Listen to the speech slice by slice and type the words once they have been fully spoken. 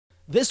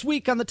This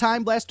week on the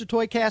Time Blaster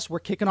Toycast, we're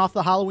kicking off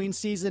the Halloween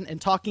season and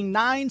talking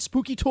 9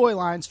 spooky toy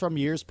lines from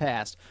years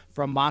past.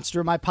 From Monster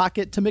in My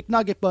Pocket to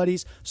McNugget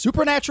Buddies,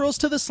 Supernaturals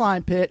to the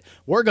Slime Pit,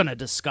 we're going to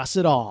discuss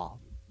it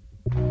all.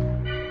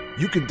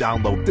 You can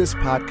download this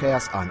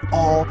podcast on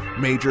all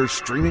major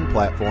streaming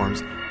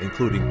platforms,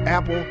 including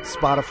Apple,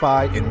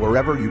 Spotify, and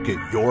wherever you get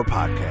your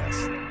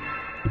podcasts.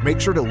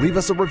 Make sure to leave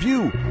us a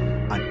review.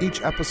 On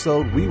each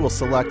episode, we will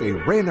select a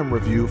random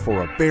review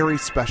for a very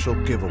special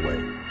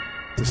giveaway.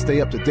 To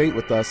stay up to date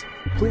with us,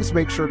 please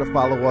make sure to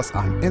follow us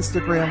on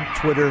Instagram,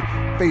 Twitter,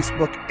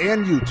 Facebook,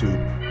 and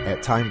YouTube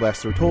at Time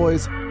Blaster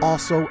Toys,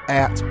 also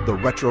at The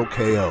Retro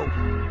KO.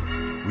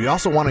 We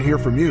also want to hear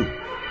from you.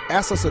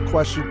 Ask us a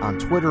question on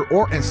Twitter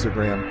or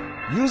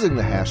Instagram using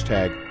the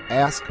hashtag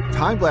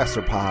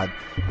AskTimeBlasterPod,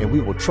 and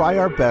we will try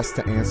our best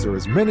to answer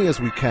as many as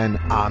we can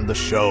on the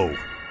show.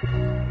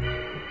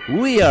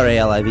 We are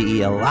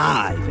ALIVE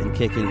alive and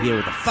kicking here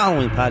with the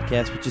following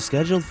podcast, which is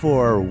scheduled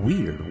for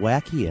weird,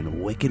 wacky,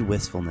 and wicked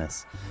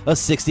wistfulness. A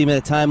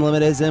 60-minute time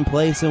limit is in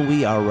place, and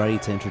we are ready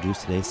to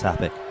introduce today's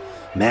topic.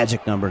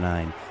 Magic number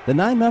 9. The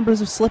 9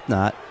 members of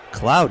Slipknot,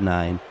 Cloud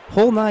 9,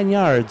 Whole 9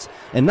 Yards,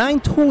 and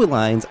 9 toy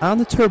lines on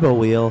the turbo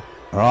wheel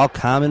are all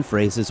common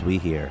phrases we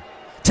hear.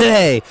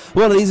 Today,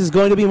 one of these is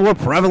going to be more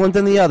prevalent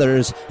than the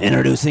others.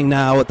 Introducing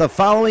now with the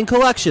following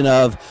collection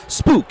of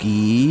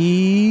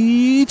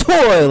spooky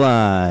toy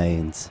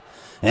lines.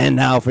 And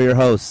now for your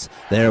hosts.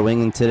 They're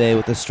winging today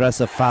with the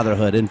stress of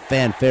fatherhood and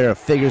fanfare of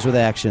figures with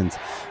actions.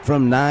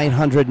 From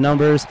 900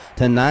 numbers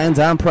to 9s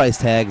on price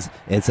tags,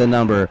 it's a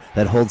number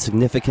that holds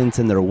significance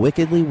in their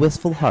wickedly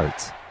wistful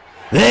hearts.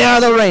 They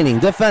are the reigning,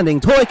 defending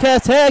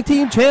Toycast Tag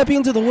Team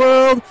Champions of the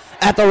World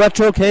at the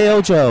Retro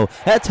KO Joe,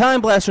 at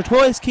Time Blaster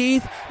Toys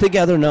Keith,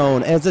 together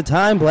known as the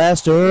Time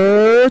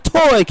Blaster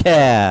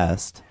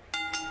Toycast.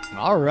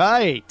 All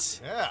right.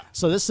 Yeah.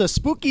 So this is a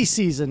spooky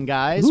season,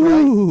 guys,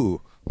 Ooh. right?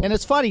 And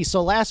it's funny.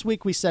 So last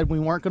week we said we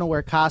weren't going to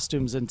wear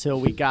costumes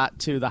until we got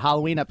to the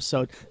Halloween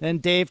episode. Then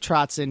Dave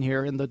trots in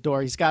here in the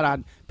door. He's got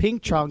on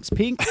pink trunks,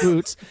 pink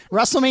boots.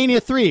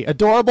 WrestleMania 3,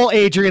 adorable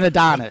Adrian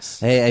Adonis.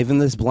 Hey, even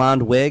this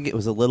blonde wig, it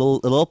was a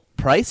little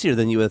pricier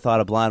than you would have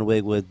thought a blonde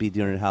wig would be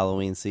during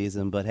Halloween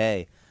season. But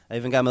hey, I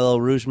even got my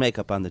little rouge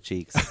makeup on the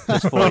cheeks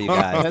just for you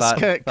guys.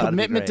 That's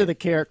commitment to the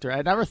character.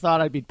 I never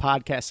thought I'd be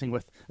podcasting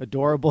with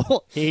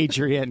adorable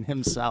Adrian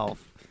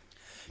himself.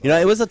 You know,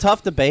 it was a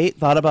tough debate.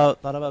 Thought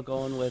about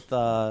going with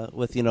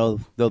you know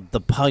the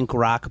punk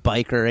rock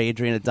biker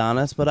Adrian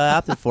Adonis, but I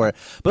opted for it.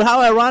 But how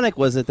ironic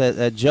was it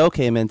that Joe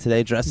came in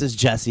today dressed as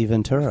Jesse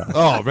Ventura?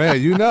 Oh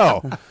man, you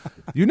know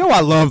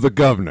I love the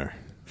governor.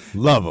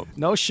 Love him.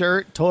 No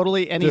shirt,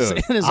 totally. And he's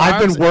Dude, in his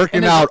I've arms, been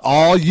working out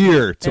all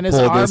year to and his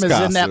pull arm this is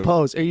costume. in that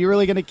pose. Are you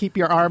really going to keep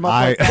your arm up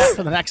like that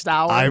for the next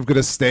hour? I'm going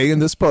to stay in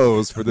this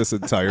pose for this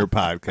entire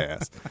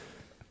podcast.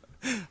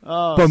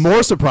 But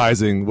more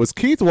surprising was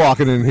Keith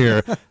walking in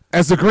here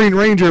as the Green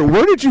Ranger.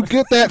 Where did you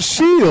get that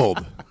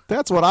shield?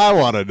 That's what I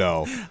want to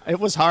know. It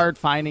was hard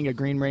finding a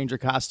Green Ranger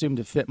costume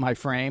to fit my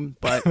frame,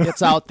 but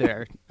it's out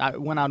there. I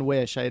went on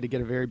Wish. I had to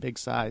get a very big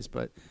size,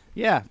 but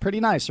yeah,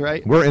 pretty nice,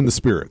 right? We're in the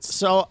spirits.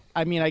 So,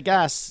 I mean, I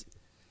guess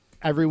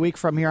every week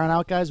from here on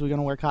out, guys, we're going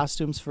to wear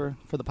costumes for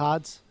the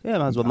pods? Yeah,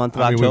 might as well month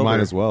of I mean, October. we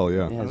might as well,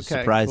 yeah. Yeah, Okay,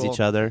 surprise cool. each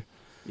other.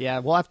 Yeah,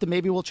 we'll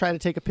try to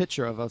take a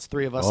picture of us,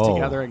 3 of us Oh,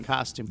 together in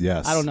costume.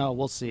 yes. I don't know.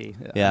 We'll see.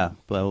 Yeah,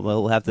 but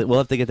we'll have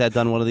to get that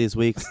done one of these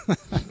weeks.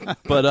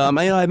 But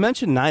I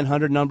mentioned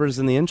 900 numbers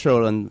in the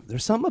intro, and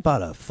there's something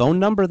about a phone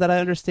number that I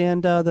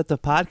understand that the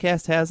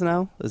podcast has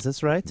now. Is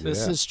this right?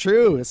 This is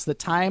true. It's the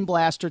Time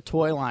Blaster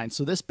toy line.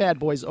 So this bad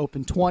boy's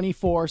open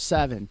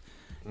 24/7.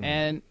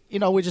 And, you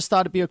know, we just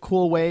thought it'd be a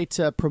cool way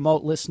to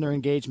promote listener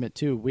engagement,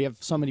 too. We have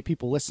so many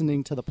people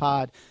listening to the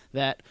pod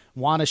that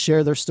want to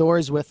share their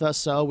stories with us.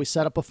 So we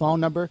set up a phone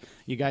number.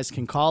 You guys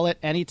can call it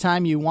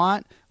anytime you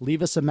want.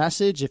 Leave us a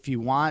message. If you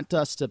want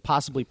us to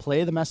possibly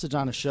play the message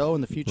on a show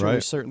in the future, we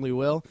Right. certainly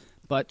will.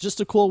 But just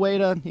a cool way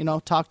to, you know,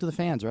 talk to the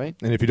fans, right?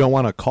 And if you don't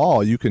want to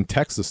call, you can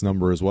text this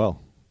number as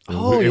well.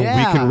 Oh, and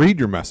yeah. we can read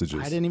your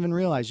messages. I didn't even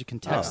realize you can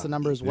text the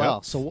number as yep.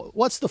 well. So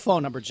what's the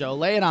phone number, Joe?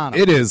 Lay it on 'em.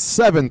 It is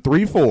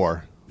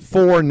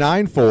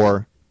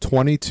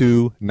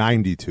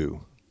 734-494-2292.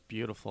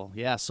 Beautiful.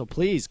 Yeah, so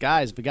please,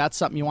 guys, if you got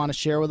something you want to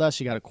share with us,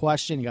 you got a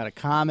question, you got a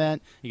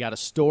comment, you got a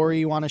story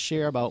you want to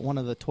share about one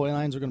of the toy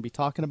lines we're going to be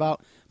talking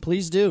about,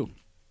 please do.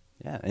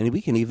 Yeah, and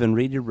we can even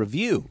read your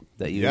review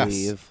that you Yes.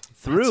 leave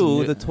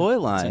through the toy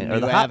It's line a or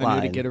the new avenue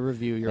hotline to get a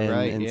review. You're And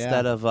right.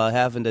 Instead of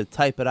having to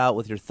type it out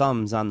with your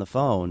thumbs on the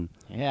phone,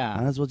 might yeah,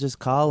 as well just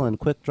call and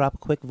drop a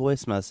quick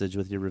voice message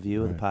with your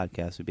review of the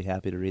podcast. We'd be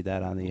happy to read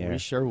that on the air. we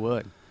sure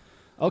would.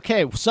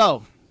 Okay,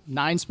 so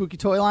 9 spooky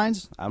toy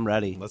lines. I'm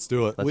ready. Let's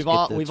do it. Let's We've get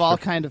all this-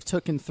 kind of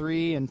taken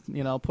 3 and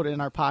put it in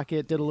our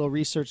pocket. Did a little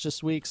research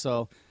this week.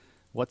 So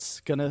what's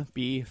gonna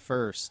be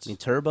first? I mean,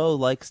 Turbo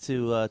likes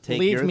to take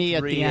Leave your me at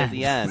 3 the at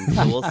the end.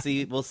 So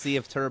we'll see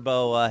if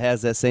Turbo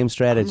has that same I'm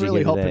strategy. really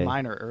here hoping today.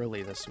 mine are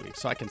early this week,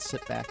 so I can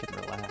sit back and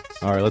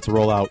relax. All right, let's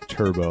roll out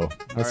Turbo.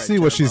 Let's right, see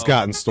what she's Turbo.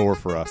 got in store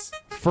for us.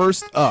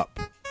 First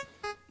up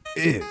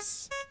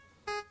is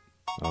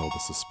Oh, the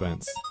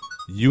suspense.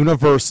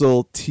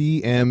 Universal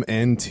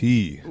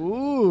TMNT.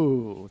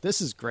 Ooh,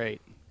 this is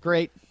great.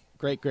 Great.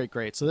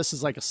 So this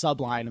is like a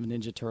subline of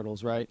Ninja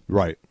Turtles, right?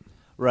 Right.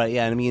 Right,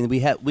 yeah. I mean,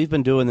 we've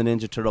been doing the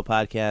Ninja Turtle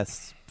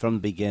podcasts from the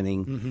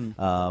beginning.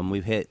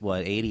 We've hit,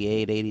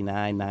 88,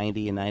 89,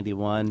 90, and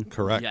 91.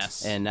 Correct.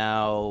 Yes. And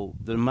now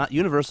the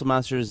Universal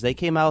Monsters, they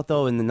came out,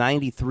 though, in the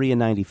 93 and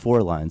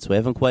 94 line, so we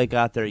haven't quite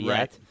got there yet.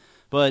 Right.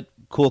 But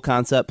cool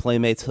concept.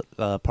 Playmates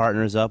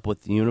partners up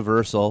with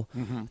Universal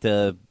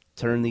to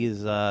turn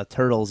these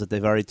turtles that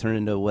they've already turned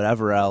into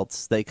whatever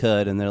else they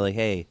could, and they're like,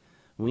 hey,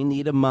 we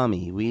need a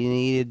mummy. We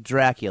need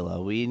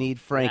Dracula. We need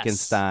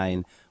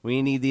Frankenstein.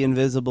 We need the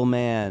Invisible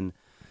Man.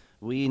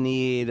 We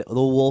need the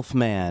Wolf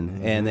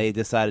Man. And they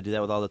decided to do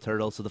that with all the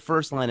turtles. So the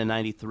first line in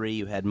 93,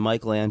 you had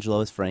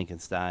Michelangelo as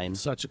Frankenstein.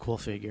 Such a cool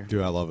figure.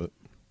 Dude, I love it.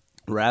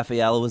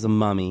 Raphael was a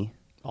mummy.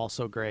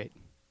 Also great.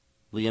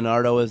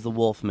 Leonardo as the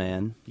Wolf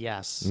Man.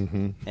 Yes.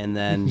 And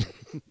then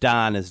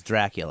Don as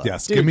Dracula.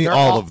 Yes, Dude, give me they're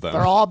all of them.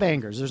 They're all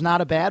bangers. There's not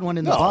a bad one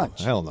in the No,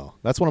 bunch. hell no.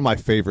 That's one of my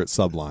favorite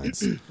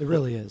sublines. It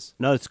really is.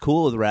 No, it's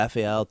cool with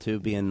Raphael, too,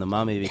 being the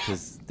mummy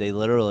because they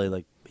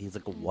literally, he's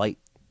like a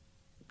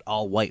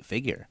all white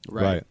figure.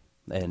 Right.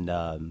 And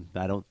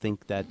I don't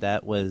think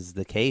that was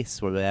the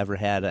case where we ever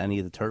had any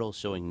of the turtles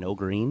showing no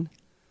green.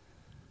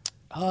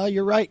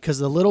 You're right, because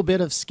the little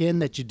bit of skin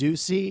that you do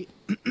see,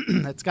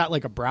 it's got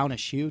like a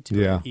brownish hue to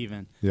Yeah. it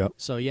even. Yep.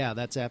 So, yeah,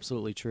 that's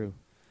absolutely true.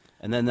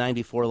 And then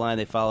 94 line,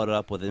 they followed it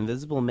up with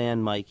Invisible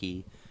Man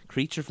Mikey,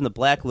 Creature from the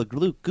Black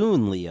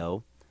Lagoon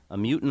Leo, a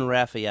mutant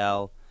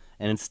Raphael,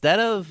 and instead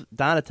of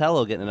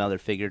Donatello getting another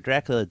figure,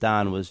 Dracula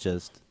Don was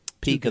just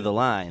peak of the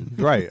line.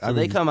 Right. So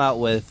they come out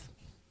with,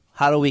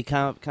 how do we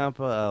compare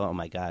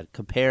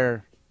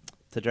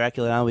to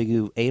Dracula Don? We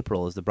do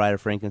April as the Bride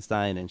of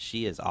Frankenstein, and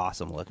she is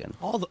awesome looking.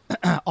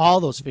 All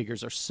those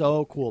figures are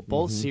so cool.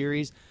 Both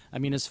series. I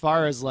mean, as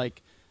far as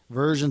like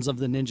versions of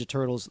the Ninja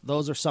Turtles,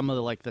 those are some of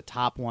the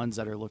top ones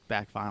that are looked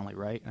back fondly,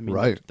 right? I mean,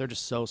 Right. they're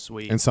just so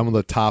sweet. And some of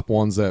the top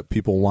ones that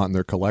people want in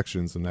their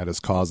collections, and that has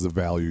caused the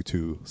value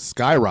to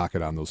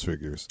skyrocket on those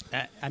figures.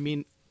 I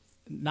mean,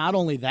 not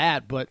only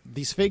that, but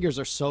these figures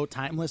are so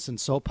timeless and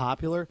so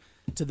popular.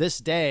 To this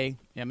day,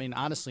 I mean,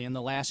 honestly, in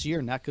the last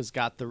year,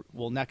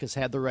 NECA's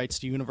had the rights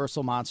to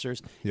Universal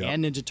Monsters Yep.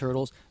 and Ninja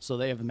Turtles, so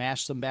they have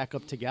mashed them back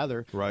up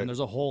together. Right. And there's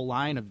a whole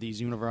line of these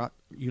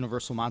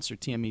Universal Monster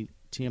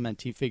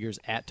TMNT figures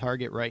at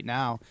Target right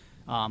now.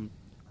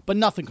 But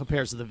nothing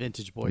compares to the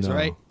Vintage Boys, No.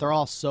 right? They're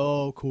all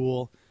so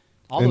cool.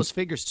 All And- those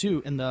figures,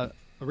 too, in the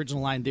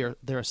original line, their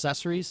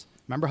accessories.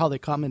 Remember how they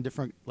come in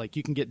different,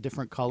 you can get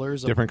different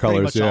colors of Different pretty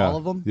colors, much yeah. all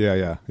of them?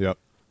 Yeah. Yep.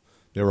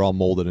 They were all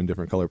molded in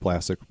different color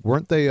plastic.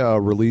 Weren't they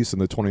released in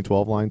the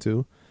 2012 line,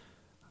 too?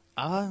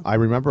 I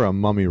remember a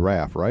Mummy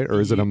Raph, right? Or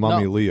is it a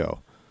Mummy No.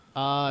 Leo?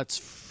 It's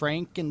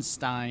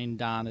Frankenstein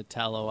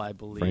Donatello, I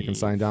believe.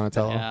 Frankenstein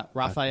Donatello? Yeah.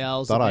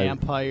 Raphael's I a thought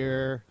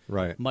vampire.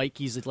 Right.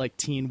 Mikey's like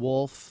Teen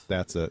Wolf.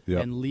 That's it.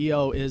 Yep. And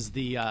Leo is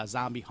the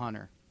zombie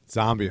hunter.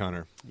 Zombie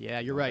Hunter. Yeah,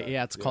 you're right.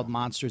 Yeah, it's called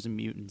Monsters and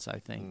Mutants, I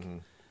think.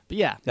 But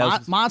yeah, That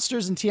was-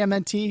 Monsters and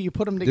TMNT, you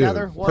put them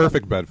together. Dude, what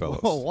perfect a, bedfellows.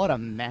 Oh, what a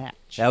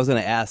match. I was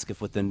going to ask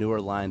if with the newer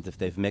lines, if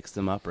they've mixed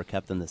them up or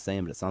kept them the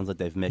same, but it sounds like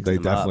they've mixed They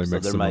them definitely up.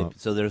 mixed so there them up.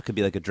 So there could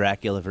be like a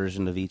Dracula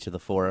version of each of the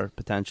four,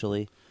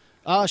 potentially.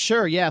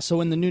 Sure, yeah. So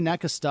in the new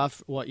NECA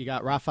stuff, you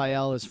got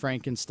Raphael as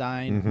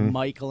Frankenstein,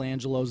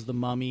 Michelangelo's the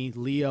Mummy,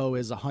 Leo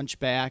is a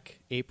Hunchback,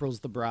 April's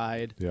the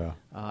Bride. Yeah.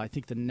 I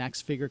think the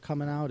next figure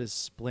coming out is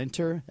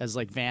Splinter as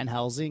like Van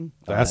Helsing.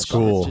 That's that's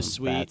cool. just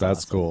sweet.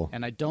 That's awesome. cool.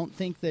 And I don't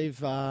think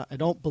I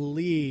don't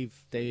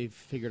believe they've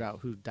figured out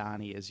who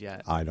Donnie is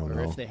yet. I don't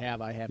or know. If they have,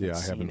 I haven't Yeah, I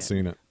seen haven't it.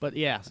 seen it. But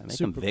yeah, I make him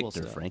super Victor cool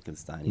stuff.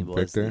 Frankenstein. He was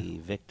Victor? the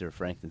Victor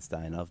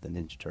Frankenstein of the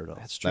Ninja Turtles.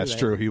 That's true. That's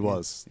true. He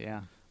was.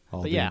 Yeah. All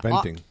But the yeah,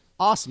 inventing.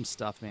 awesome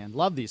stuff, man.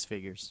 Love these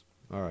figures.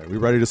 All right. We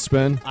ready to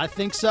spin? I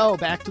think so.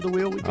 Back to the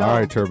wheel we go. All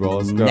right, Turbo.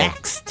 Let's go.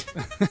 Next.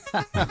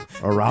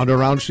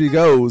 Around she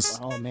goes.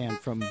 Oh man,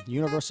 from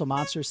Universal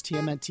Monsters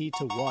TMNT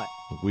to what?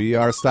 We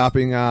are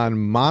stopping on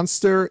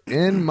Monster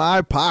in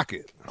My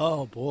Pocket.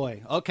 Oh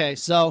boy. Okay,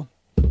 so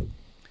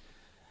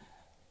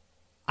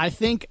I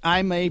think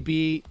I may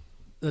be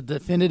the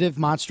definitive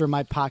Monster in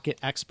My Pocket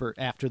expert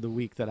after the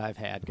week that I've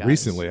had, guys.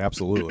 Recently,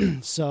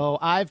 absolutely. So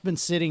I've been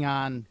sitting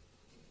on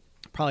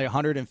probably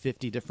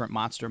 150 different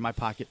Monster in My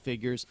Pocket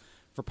figures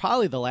for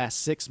probably the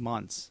last 6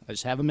 months. I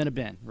just have them in a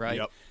bin, right?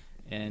 Yep.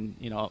 And,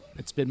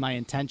 it's been my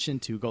intention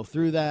to go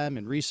through them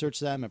and research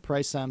them and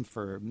price them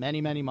for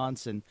many, many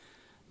months. And,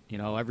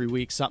 every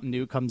week something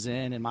new comes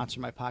in and Monster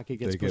in My Pocket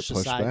gets They get pushed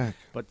pushed aside. back.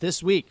 But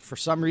this week, for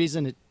some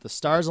reason, the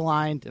stars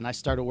aligned and I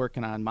started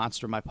working on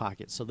Monster in My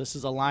Pocket. So this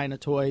is a line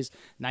of toys,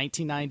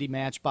 1990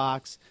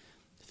 Matchbox.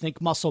 Think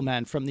Muscle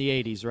Men from the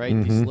 80s, right?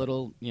 Mm-hmm. These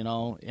little,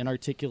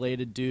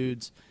 inarticulated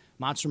dudes.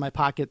 Monster in My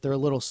Pocket, they're a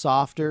little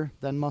softer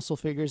than muscle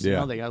figures.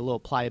 Yeah. They got a little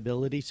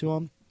pliability to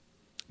them.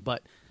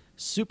 But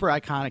super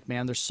iconic,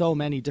 man. There's so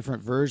many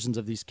different versions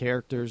of these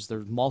characters.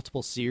 There's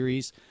multiple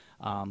series.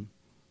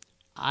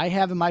 I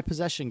have in my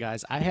possession,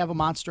 guys, I have a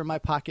Monster in My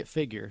Pocket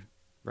figure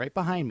right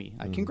behind me.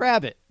 I can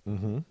grab it.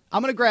 I'm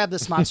going to grab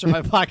this Monster in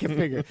My Pocket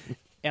figure,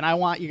 and I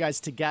want you guys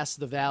to guess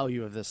the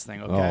value of this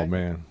thing, okay? Oh,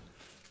 man.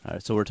 All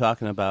right, so we're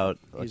talking about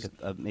like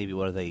maybe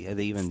what are they? Are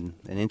they even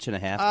an inch and a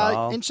half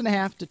tall? Inch and a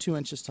half to 2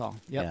 inches tall.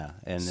 Yep. Yeah,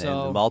 and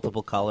So-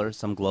 multiple colors,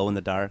 some glow in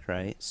the dark,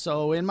 right?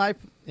 So in my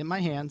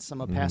hands, I'm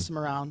gonna pass him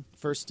around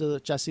first to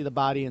Jesse the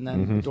Body, and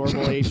then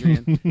adorable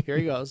Adrian. Here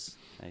he goes,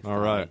 Nice. All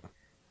right.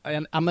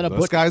 and I'm gonna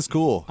This guy's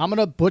cool. I'm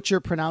gonna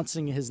butcher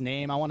pronouncing his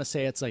name. I want to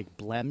say it's like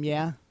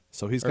Blemya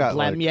So he's or got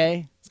like,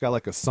 Blemye. he's got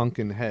like a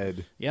sunken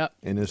head Yep.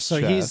 in his So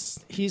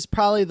chest. he's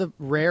probably the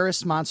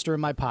rarest monster in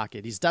my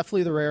pocket. He's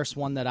definitely the rarest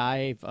one that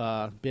I've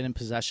been in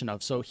possession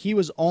of. So he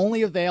was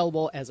only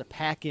available as a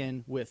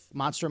pack-in with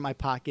Monster in My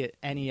Pocket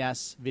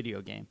NES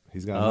video game.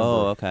 He's got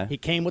Oh, number, okay. He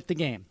came with the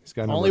game. he's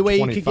got only number way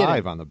you could get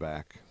 25 it. on the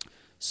back.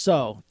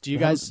 So do you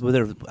guys? Were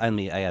there? I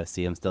mean, I gotta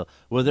see him still.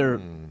 Were there?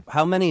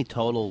 How many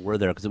total were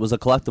there? Because it was a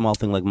collect 'em all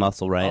thing like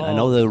Muscle, right? I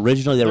know that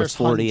originally there was There's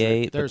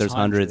 48, but there's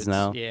hundreds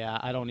now. Yeah,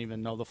 I don't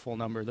even know the full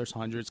number. There's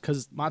hundreds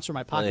because Monster in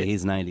My Yeah, Pocket.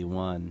 he's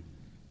 91.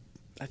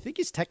 I think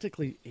he's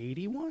technically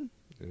 81.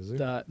 Is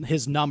he?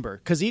 His number,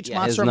 because each Yeah,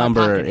 his Monster in My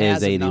number Pocket has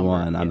is a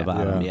 81 number. on the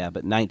bottom. Yeah. Yeah,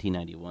 but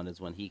 1991 is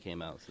when he came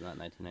out, so not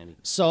 1990.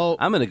 So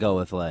I'm gonna go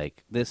with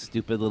like this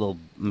stupid little.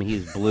 I mean,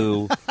 he's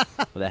blue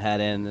with a head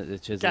in.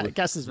 It's just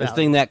Guess his this value.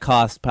 thing that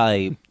cost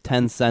probably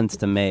 10 cents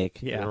to make.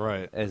 Yeah. You're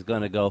right. Is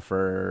gonna go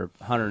for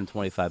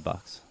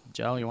 $125.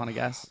 Joe, you want to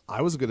guess?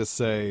 I was gonna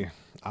say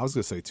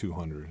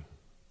 200.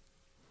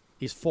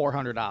 He's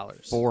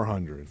 $400.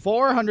 400.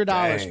 $400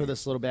 Dang. for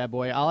this little bad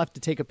boy. I'll have to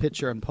take a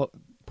picture and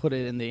put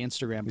it in the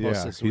Instagram post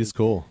Yeah, this he's week.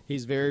 cool.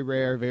 He's very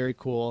rare, very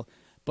cool.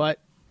 But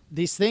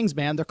these things,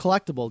 man, they're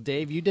collectible.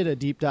 Dave, you did a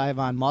deep dive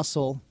on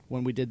Muscle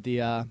when we did the,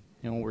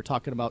 when we were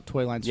talking about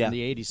toy lines Yeah. from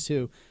the 80s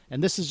too.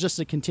 And this is just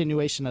a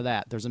continuation of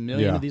that. There's a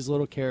million Yeah. of these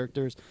little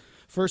characters.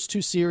 First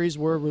two series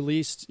were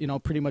released,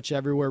 pretty much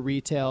everywhere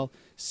retail.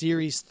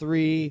 Series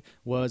 3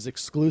 was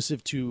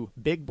exclusive to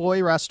big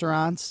boy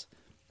restaurants.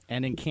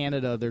 And in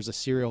Canada, there's a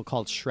cereal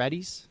called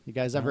Shreddies. You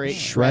guys ever ate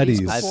Shreddies.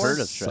 before? I've heard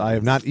of Shreddies. I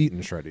have not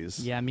eaten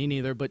Shreddies. Yeah, me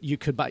neither. But you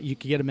could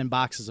get them in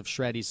boxes of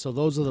Shreddies. So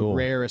those are the Cool.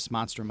 rarest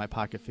Monster in My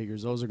Pocket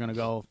figures. Those are going to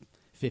go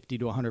 $50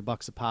 to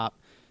 $100 a pop.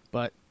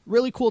 But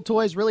really cool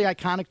toys, really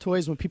iconic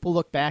toys. When people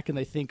look back and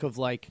they think of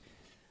like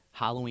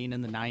Halloween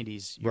in the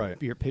 '90s,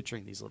 you're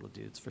picturing these little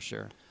dudes for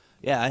sure.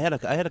 Yeah, I had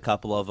a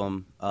couple of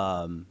them.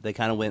 They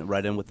kind of went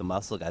right in with the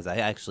Muscle guys. I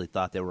actually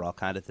thought they were all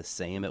kind of the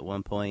same at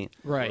one point.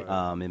 Right.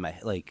 In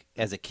my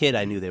as a kid,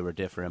 I knew they were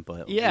different,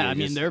 but Yeah, they I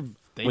mean, just-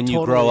 they when you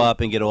totally- grow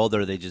up and get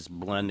older, they just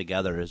blend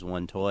together as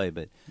one toy.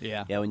 But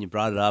Yeah. when you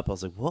brought it up, I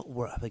was like, what?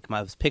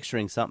 I was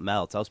picturing something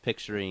else. I was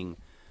picturing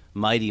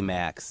Mighty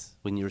Max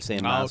when you were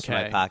saying Monster in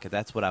My Okay. Pocket.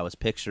 That's what I was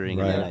picturing,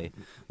 and then I Right.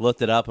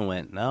 looked it up and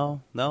went,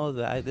 no,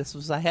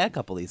 I had a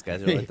couple of these guys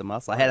who were like the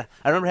Muscle. I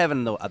remember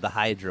having the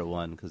Hydra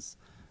one because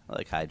I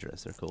like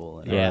Hydras. They're cool.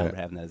 And I Yeah. remember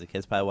having that as a kid.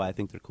 That's probably why I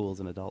think they're cool as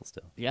an adult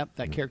still. Yep,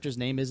 that character's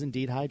name is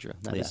indeed Hydra.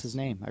 That is Yes. his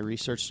name. I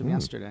researched him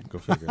yesterday. Go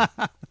figure.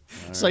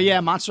 So yeah,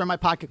 Monster in My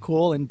Pocket,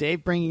 cool. And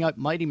Dave bringing up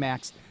Mighty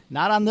Max,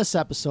 not on this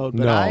episode,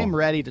 but No. I am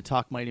ready to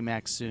talk Mighty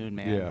Max soon,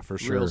 man. Yeah, for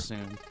real sure.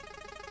 soon.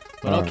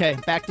 But All okay,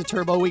 back to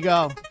Turbo we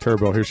go.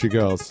 Turbo, here she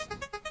goes.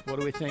 What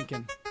are we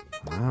thinking?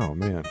 Oh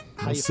man.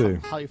 How Let's see.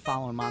 How you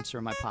following Monster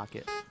in My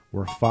Pocket?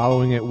 We're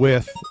following it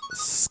with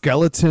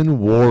Skeleton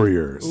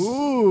Warriors.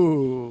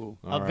 Ooh,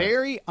 All a right.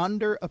 very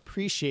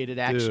underappreciated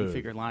action Dude,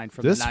 figure line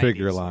from this the 90s.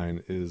 figure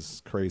line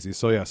is crazy.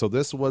 So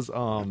this was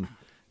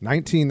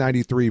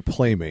 1993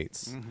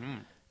 Playmates, Mm-hmm.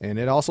 and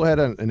it also had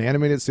an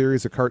animated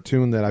series, a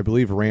cartoon that I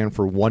believe ran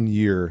for 1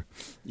 year,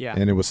 Yeah,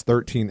 and it was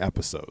 13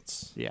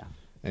 episodes. yeah.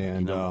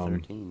 And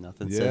 13.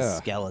 Nothing yeah. says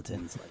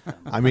skeletons like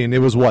that. I mean, it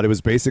was what? It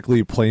was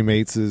basically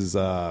Playmates'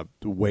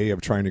 way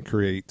of trying to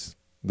create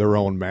their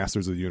own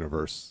Masters of the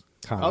Universe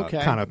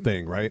kind of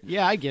thing, right?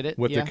 Yeah, I get it.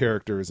 With yeah. the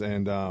characters,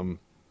 and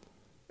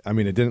I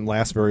mean, it didn't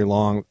last very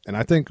long. And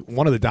I think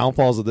one of the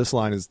downfalls of this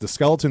line is the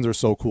skeletons are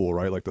so cool,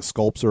 right? Like the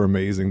sculpts are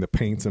amazing, the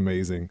paint's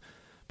amazing,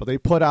 but they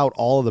put out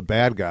all of the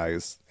bad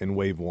guys in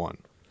Wave 1,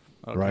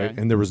 right?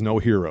 Okay. And there was no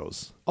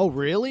heroes. Oh,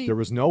 really? There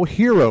was no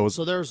heroes.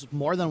 So there's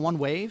more than one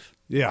wave?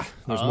 Yeah,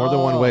 there's more than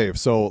one wave.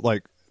 So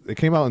like they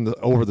came out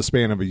over the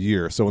span of a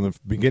year. So in the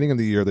beginning of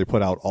the year, they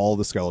put out all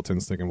the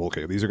skeletons, thinking, well,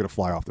 okay, these are going to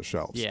fly off the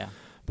shelves. Yeah.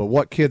 But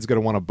what kid's going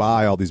to want to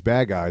buy all these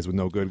bad guys with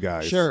no good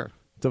guys? Sure.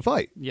 To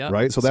fight. Yeah.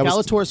 Right. So that was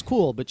Skeletor's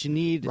cool, but you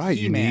need right.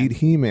 He-Man. You need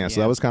He-Man. So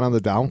Yeah. that was kind of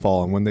the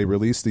downfall. And when they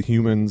released the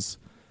humans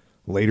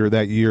later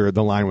that year,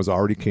 the line was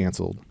already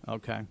canceled.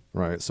 Okay.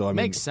 Right. So I mean,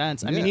 Makes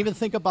sense. I mean, yeah. even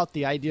think about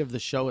the idea of the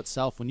show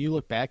itself. When you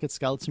look back at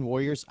Skeleton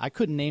Warriors, I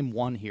couldn't name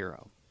one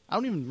hero. I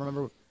don't even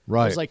remember. It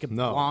Right. was like a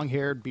No.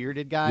 long-haired,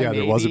 bearded guy. Yeah,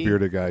 there was a maybe.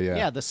 bearded guy, yeah.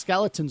 Yeah, the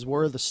skeletons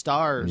were the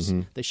stars.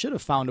 Mm-hmm. They should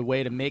have found a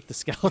way to make the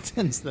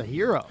skeletons the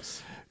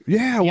heroes.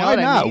 Yeah. know Why what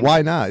I not? mean?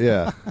 Why not?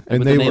 Yeah. And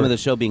With they the name were of the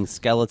show being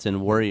Skeleton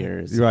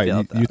Warriors. right. I You,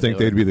 felt you that think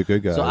they they'd were- be the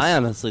good guys? So I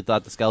honestly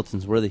thought the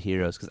skeletons were the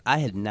heroes because I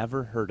had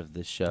never heard of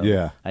this show.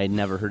 Yeah. I had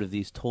never heard of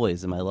these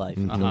toys in my life.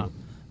 Uh-huh. I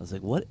was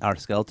like, what are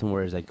Skeleton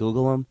Warriors? I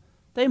Google them.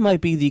 They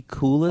might be the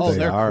coolest Oh, They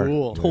they're are.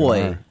 cool. They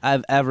toy are.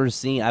 I've ever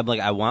seen. I'm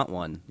like, I want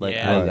one. Like,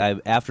 Yeah.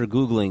 I after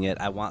Googling it,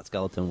 I want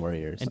Skeleton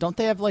Warriors. And don't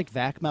they have like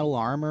vac metal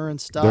armor and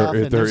stuff?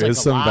 There and there's, like, is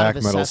a some lot back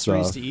of metal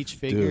accessories stuff. to each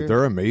figure. Dude,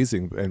 they're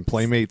amazing. And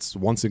Playmates,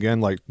 once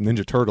again, like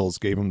Ninja Turtles,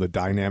 gave them the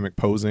dynamic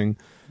posing,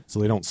 so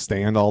they don't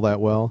stand all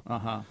that well.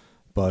 Uh-huh.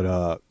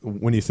 But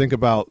when you think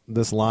about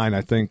this line,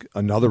 I think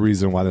another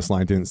reason why this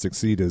line didn't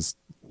succeed is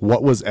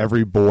what was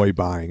every boy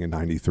buying in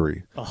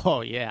 '93?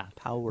 Oh, yeah.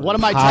 Power What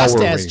am I Power dressed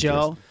as, Rangers.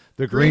 Joe?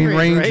 The Green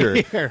Ranger.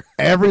 right here.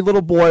 Every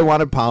little boy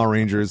wanted Power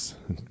Rangers.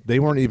 They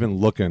weren't even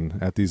looking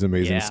at these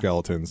amazing Yeah.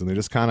 skeletons, and they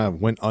just kind of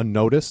went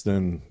unnoticed,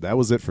 and that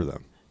was it for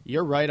them.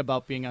 You're right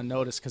about being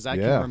unnoticed because I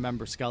Yeah. can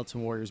remember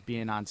Skeleton Warriors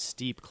being on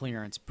steep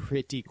clearance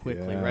pretty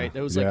quickly, Yeah. right?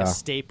 That was like Yeah. a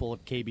staple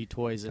of KB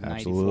Toys in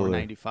Absolutely. 94,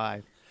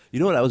 95. You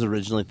know what I was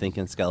originally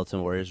thinking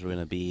Skeleton Warriors were going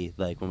to be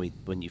like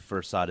when you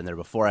first saw it in there,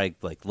 before I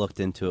like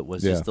looked into it,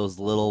 was Yeah. just those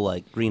little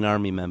like Green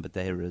Army men, but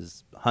there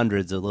was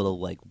hundreds of little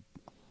like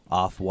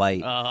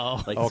off-white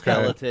like Okay.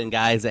 skeleton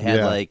guys that had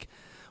Yeah. like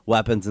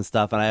weapons and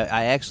stuff, and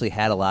I actually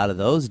had a lot of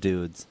those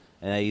dudes.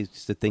 And I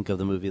used to think of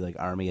the movie like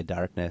Army of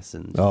Darkness,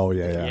 and Oh,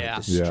 yeah, they yeah. get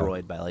Yeah.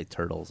 destroyed by like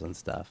turtles and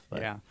stuff.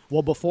 But Yeah.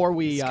 Well, before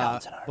we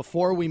Skeleton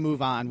Army.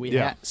 move on,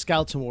 Yeah.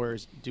 Skeleton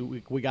Warriors.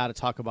 We got to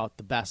talk about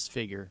the best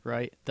figure,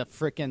 right? The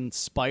frickin'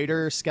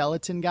 spider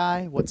skeleton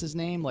guy. What's his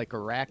name? Like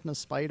Arachna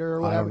Spider or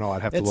I whatever. don't know.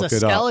 I'd have to it's look a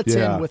it up. skeleton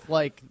Yeah. with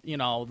like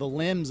the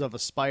limbs of a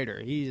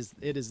spider.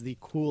 It is the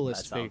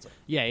coolest That sounds figure. like-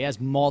 Yeah, he has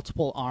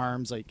multiple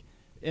arms. Like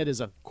it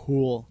is a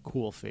cool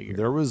figure.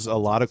 There was a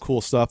lot of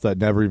cool stuff that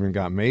never even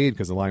got made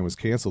because the line was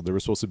canceled. There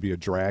was supposed to be a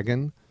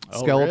dragon Oh,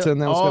 skeleton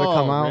that was going to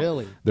come oh, out.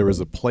 really? There was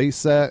a play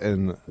set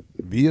and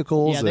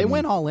vehicles. Yeah, they and-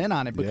 went all in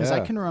on it because I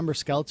Yeah. can remember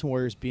Skeleton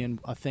Warriors being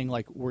a thing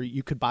like where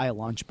you could buy a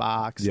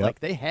lunchbox. Yep. Like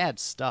they had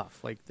stuff.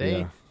 Like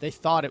Yeah. they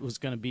thought it was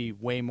going to be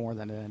way more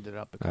than it ended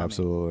up becoming.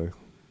 Absolutely.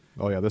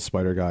 Oh yeah, this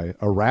spider guy,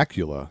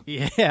 Aracula.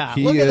 Yeah,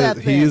 He look is at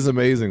that thing. he is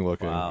amazing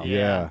looking. Wow.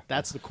 Yeah.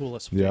 That's the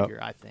coolest Yep. figure,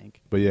 I think.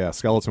 But yeah,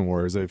 Skeleton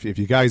Warriors. If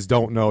you guys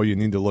don't know, you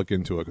need to look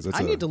into it because it's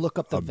I need to look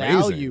up the amazing.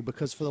 value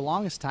because for the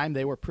longest time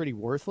they were pretty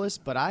worthless.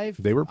 But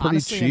They were pretty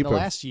honestly, cheap. in the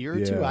last year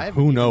or two.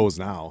 Who knows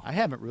now? I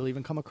haven't really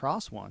even come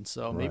across one.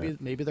 So Right.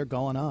 maybe they're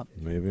going up.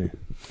 Maybe.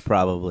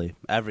 probably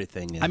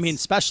everything is. I mean,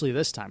 especially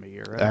this time of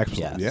year, right?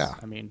 Actually, Yes. yeah.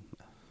 I mean,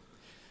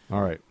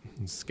 All right.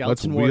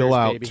 Skeleton Let's wheel Warriors,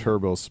 out baby.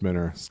 Turbo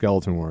Spinner,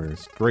 Skeleton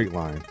Warriors. Great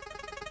line.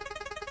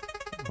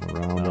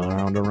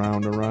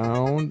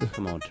 Around.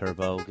 come on,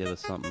 Turbo, give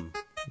us something.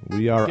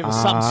 We are Give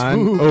us something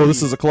on. spooky. Oh,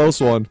 this is a close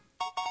one.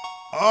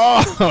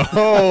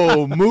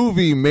 Oh,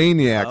 movie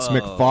maniacs, Oh,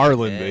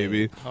 McFarlane, okay.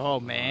 baby. oh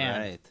man, All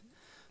right.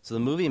 So the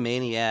movie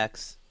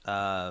Maniacs,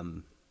 I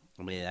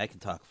mean, I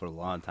could talk for a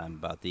long time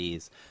about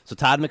these. So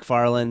Todd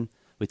McFarlane,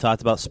 we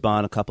talked about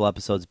Spawn a couple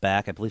episodes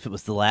back. I believe it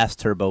was the last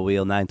Turbo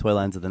Wheel, 9 toy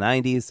lines of the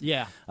 90s.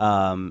 yeah.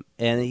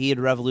 And he had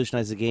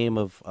revolutionized the game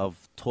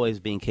of toys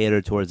being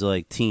catered towards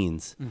like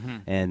teens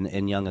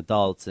and young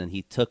adults. And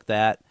he took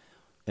that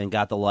and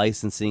got the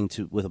licensing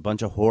with a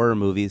bunch of horror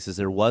movies, because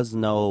there was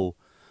no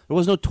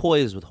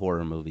toys with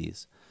horror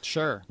movies.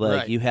 Sure. Like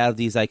right. you have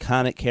these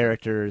iconic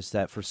characters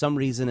that for some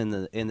reason in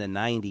the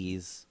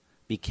 90s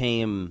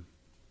became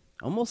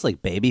almost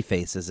like baby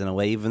faces in a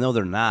way, even though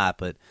they're not,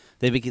 but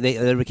they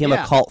became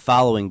Yeah. a cult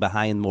following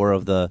behind more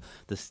of the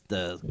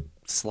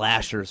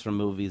slashers from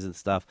movies and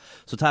stuff.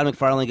 So Todd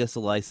McFarlane gets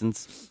the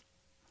license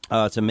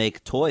to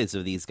make toys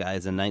of these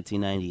guys in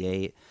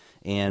 1998,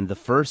 and the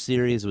first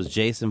series was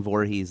Jason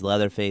Voorhees,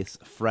 Leatherface,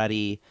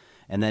 Freddy.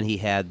 And then he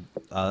had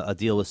a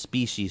deal with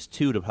Species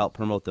 2 to help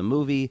promote the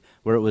movie,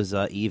 where it was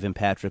Eve and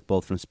Patrick,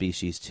 both from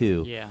Species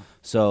 2. Yeah.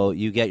 So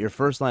you get your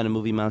first line of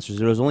movie monsters.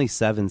 There was only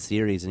 7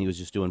 series, and he was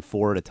just doing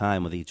 4 at a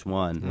time with each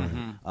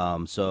one.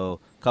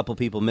 So a couple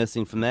people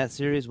missing from that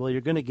series. Well, you're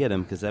going to get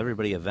them because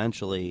everybody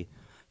eventually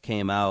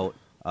came out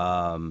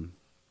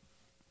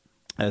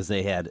as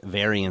they had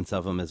variants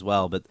of them as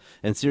well. But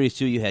in Series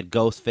 2, you had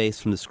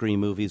Ghostface from the Scream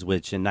movies,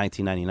 which in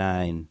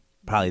 1999...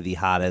 probably the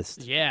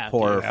hottest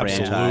horror dude,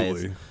 franchise.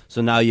 absolutely.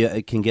 So now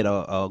you can get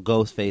a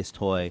Ghostface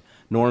toy.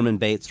 Norman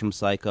Bates from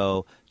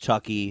Psycho,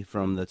 Chucky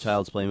from the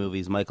Child's Play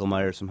movies, Michael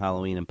Myers from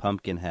Halloween, and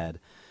Pumpkinhead.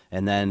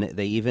 And then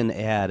they even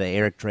had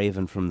Eric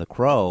Draven from The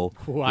Crow.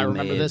 Ooh, I who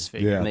remember made- this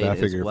figure. Yeah, made that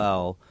as figure.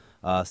 well.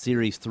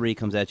 Series 3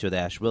 comes at you with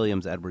Ash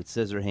Williams, Edward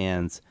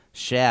Scissorhands,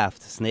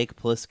 Shaft, Snake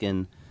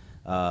Plissken,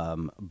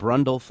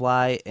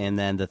 Brundlefly, and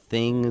then the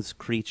Thing's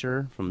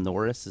creature from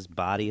Norris's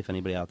Body. If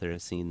anybody out there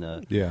has seen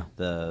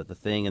the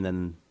Thing, and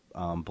then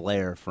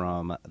Blair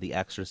from The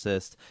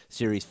Exorcist.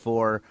 Series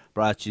 4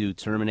 brought you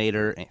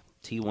Terminator,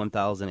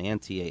 T-1000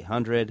 and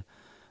T-800,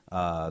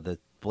 the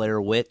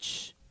Blair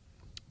Witch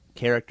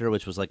character,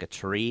 which was like a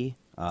tree.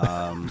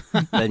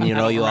 Then you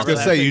I was also gonna have-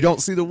 say you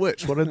don't see the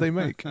witch. What did they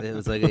make? it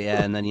was like,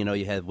 yeah, and then you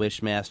had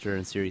Wishmaster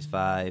in Series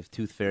 5,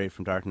 Tooth Fairy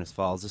from Darkness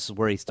Falls. This is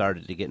where he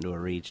started to get into a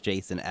reach.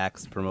 Jason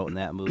X promoting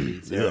that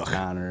movie, Sarah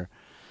Connor.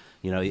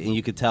 And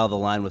you could tell the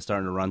line was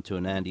starting to run to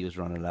an end. He was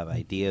running out of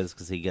ideas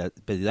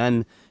but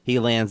then he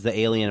lands the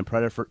Alien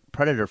and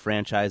Predator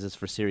franchises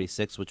for Series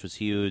 6, which was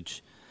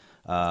huge.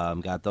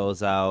 Got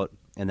those out.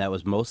 and that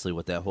was mostly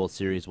what that whole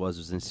series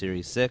was in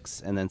Series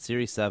 6. And then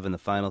Series 7, the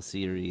final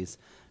series,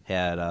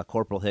 had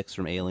Corporal Hicks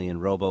from Alien,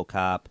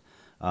 RoboCop,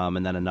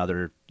 and then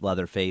another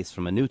Leatherface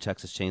from a new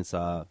Texas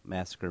Chainsaw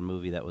Massacre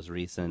movie that was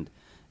recent,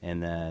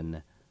 and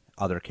then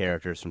other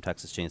characters from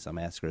Texas Chainsaw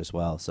Massacre as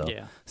well. So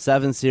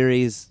 7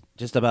 series,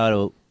 just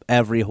about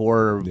every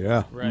horror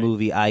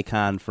movie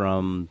icon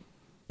from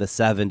the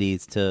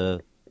 70s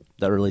to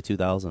the early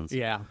 2000s.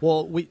 Yeah.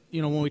 Well,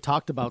 when we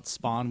talked about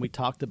Spawn, we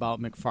talked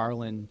about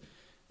McFarlane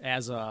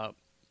as a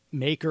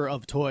maker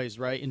of toys,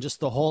 right? And just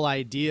the whole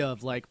idea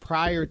of like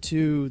prior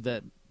to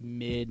the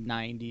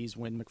mid-90s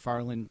when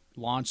McFarlane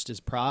launched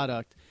his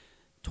product,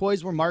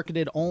 toys were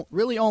marketed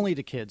really only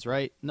to kids,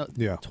 right? No,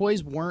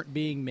 toys weren't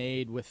being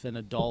made with an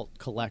adult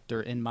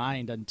collector in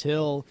mind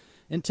until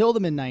the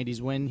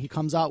mid-90s when he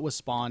comes out with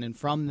Spawn, and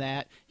from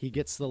that he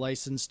gets the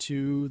license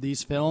to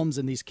these films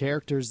and these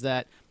characters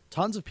that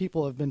tons of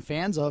people have been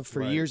fans of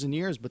for years and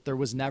years, but there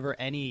was never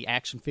any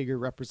action figure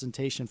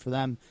representation for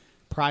them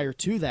prior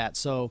to that.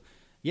 So,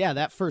 yeah,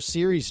 that first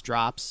series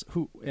drops,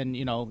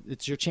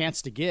 it's your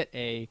chance to get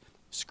a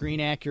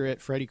screen-accurate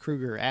Freddy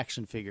Krueger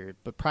action figure.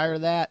 But prior to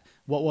that,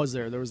 what was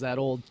there? There was that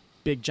old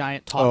big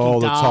giant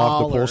talking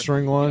doll, the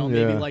pull-string one,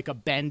 maybe like a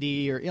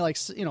bendy or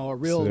a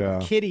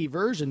real kiddie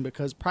version.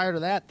 Because prior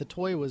to that, the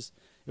toy was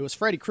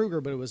Freddy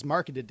Krueger, but it was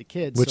marketed to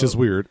kids, which is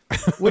weird.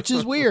 Which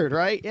is weird,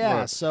 right? Yeah.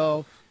 Right.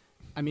 So,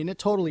 I mean, it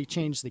totally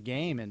changed the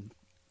game. And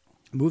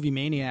Movie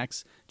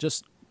Maniacs,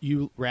 just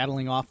you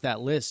rattling off that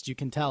list, you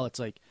can tell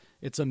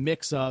it's a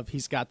mix of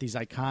he's got these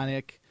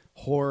iconic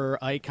horror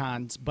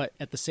icons, but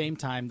at the same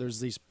time there's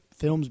these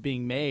films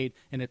being made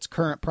and it's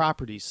current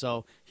properties,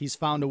 so he's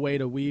found a way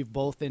to weave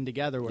both in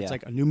together where it's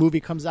like a new movie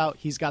comes out,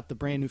 he's got the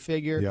brand new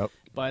figure,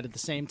 but at the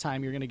same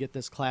time you're going to get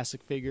this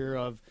classic figure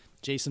of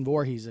Jason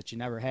Voorhees that you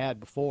never had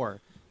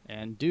before.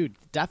 And dude,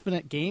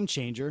 definite game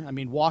changer. I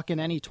mean, walk in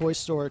any toy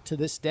store to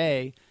this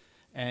day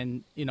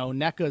and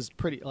NECA's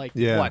pretty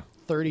what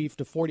 30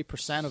 to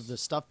 40% of the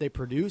stuff they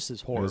produce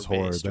is horror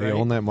based. They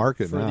own that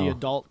market for now. The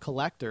adult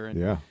collector,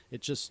 and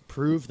it just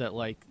proved that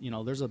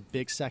there's a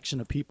big section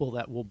of people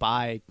that will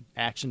buy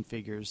action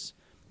figures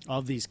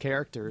of these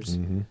characters.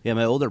 Yeah,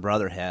 my older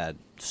brother had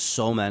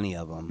so many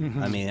of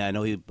them. I mean, I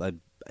know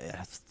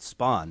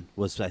Spawn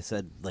was. I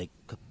said when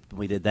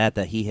we did that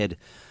he had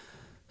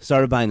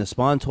started buying the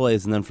Spawn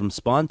toys, and then from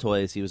Spawn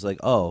toys he was like,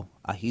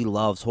 he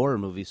loves horror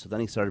movies, so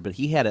then he started, but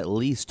he had at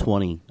least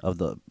 20 of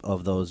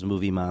those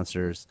movie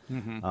monsters,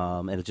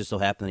 and it just so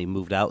happened that he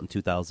moved out in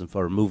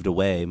 2004, moved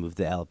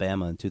to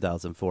Alabama in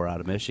 2004 out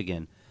of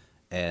Michigan,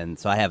 and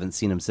so I haven't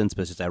seen him since,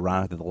 but it's just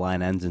ironic that the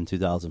line ends in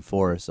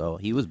 2004, so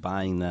he was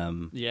buying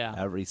them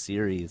every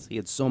series. He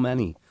had so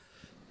many.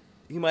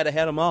 He might have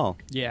had them all.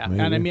 Yeah,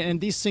 maybe. And I mean,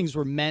 and these things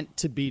were meant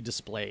to be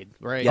displayed,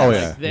 right?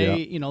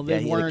 They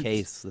weren't a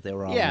case that they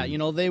were all. Yeah,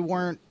 they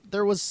weren't.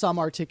 There was some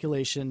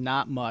articulation,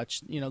 not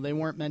much. They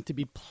weren't meant to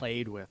be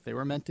played with. They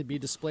were meant to be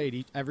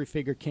displayed. Every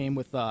figure came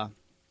with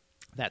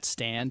that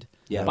stand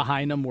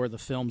behind them where the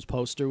film's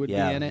poster would be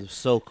in it. Was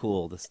so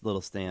cool, this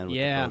little stand with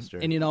the poster.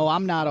 And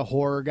I'm not a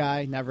horror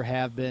guy, never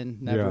have been,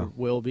 never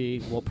will be.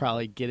 We'll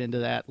probably get into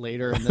that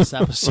later in this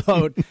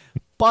episode.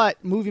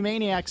 But Movie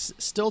Maniacs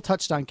still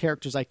touched on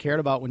characters I cared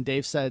about when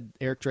Dave said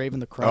Eric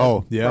Draven the Crow.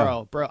 Oh,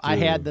 yeah. Bro, I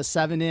had the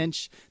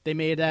 7-inch. They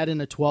made that in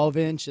a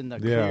 12-inch in the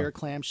clear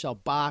clamshell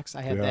box.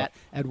 I had that.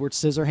 Edward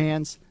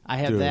Scissorhands. I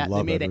had that.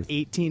 They made an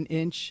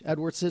 18-inch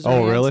Edward Scissorhands.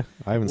 Oh, really?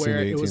 I haven't seen the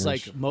 18-inch. It was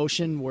like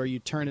motion where you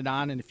turn it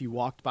on, and if you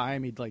walked by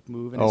him, he'd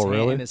move in his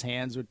hand, and his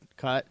hands would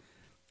cut.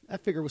 That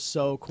figure was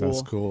so cool.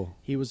 That's cool.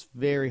 He was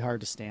very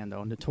hard to stand,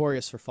 though.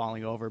 Notorious for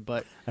falling over,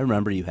 but I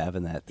remember you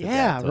having that.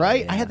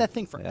 Right? Yeah. I had that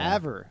thing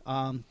forever.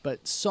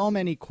 But so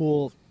many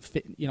cool,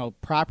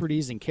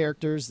 properties and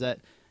characters that,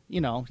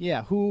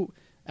 who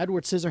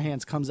Edward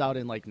Scissorhands comes out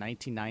in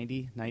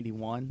 1990,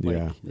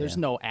 91. There's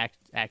no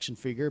action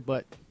figure,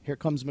 but here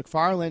comes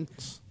McFarlane.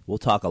 We'll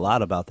talk a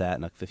lot about that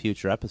in a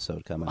future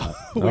episode coming up.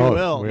 We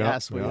will.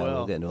 Yes, we will.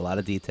 We'll get into a lot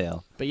of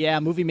detail. But yeah,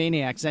 Movie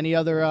Maniacs. Any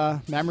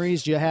other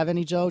memories? Do you have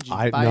any, Joe?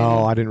 I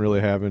didn't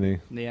really have any.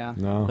 Yeah.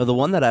 No, the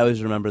one that I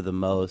always remember the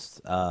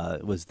most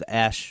was the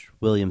Ash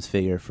Williams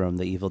figure from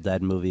the Evil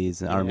Dead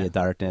movies and Army of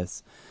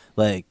Darkness.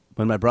 When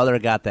my brother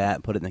got that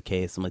and put it in the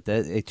case, I'm like,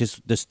 it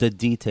just the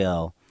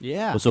detail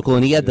was so cool.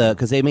 And he had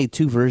because they made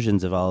 2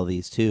 versions of all of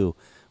these too,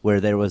 where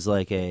there was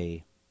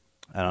a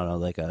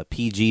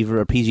PG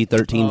or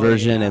PG-13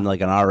 version and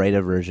an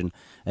R-rated version.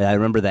 And I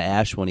remember the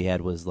Ash one he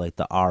had was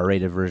the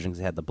R-rated version because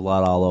it had the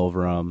blood all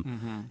over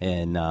him,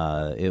 and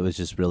it was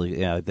just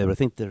really I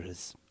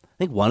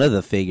think one of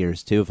the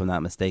figures too, if I'm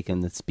not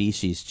mistaken, the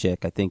Species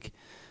chick. I think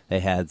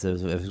they had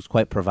it was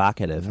quite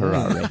provocative. Her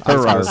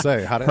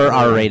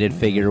R-rated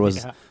figure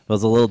was a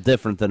little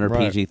different than her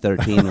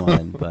PG-13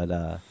 one,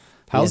 but.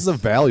 How's the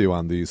value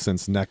on these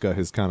since NECA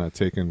has kind of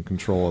taken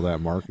control of that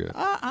market?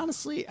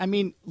 Honestly, I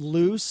mean,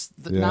 loose,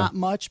 not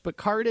much, but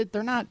carded,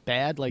 they're not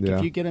bad.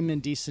 If you get them in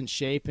decent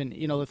shape, and,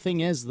 the thing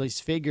is, these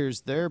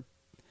figures, they're,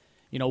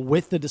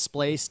 with the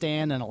display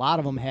stand, and a lot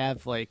of them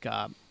have,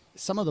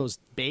 some of those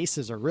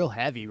bases are real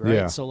heavy, right?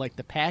 Yeah. So,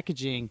 the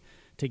packaging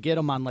to get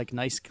them on like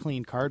nice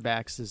clean card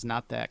backs is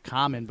not that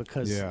common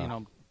because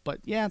But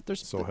yeah,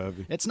 there's So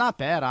heavy. It's not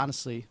bad,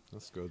 honestly.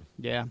 That's good.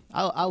 Yeah,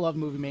 I love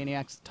Movie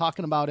Maniacs.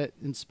 Talking about it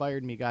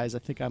inspired me, guys. I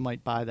think I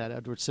might buy that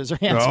Edward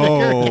Scissorhands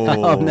figure.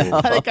 Oh, no.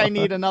 I think I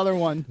need another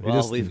one.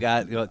 Well, we've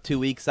got 2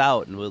 weeks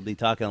out, and we'll be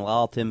talking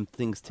all Tim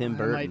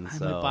Burton. I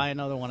might buy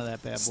another one of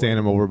that bad boy. Stand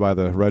him over by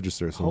the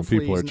register so when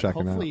people are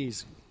checking out. Hopefully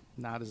he's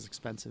not as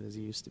expensive as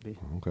he used to be.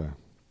 Okay.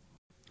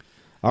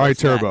 All right,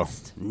 Turbo.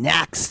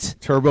 Next.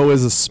 Turbo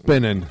is a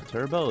spinning.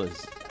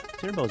 Turbo's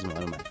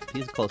one of my.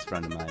 He's a close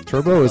friend of mine.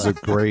 Turbo is a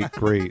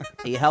great.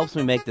 He helps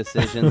me make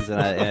decisions, and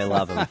I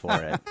love him for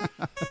it.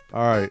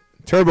 All right.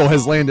 Turbo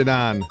has landed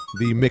on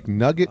the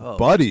McNugget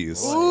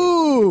Buddies.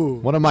 Ooh.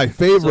 One of my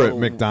favorite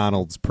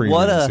McDonald's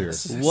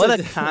premiums here. What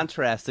a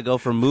contrast to go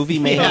from Movie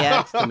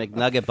Maniacs to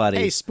McNugget Buddies.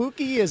 Hey,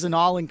 spooky is an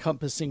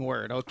all-encompassing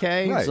word,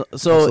 okay? Right.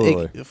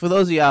 So for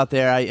those of you out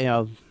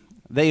there,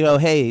 they go,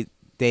 hey,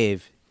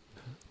 Dave,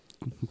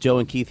 Joe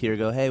and Keith here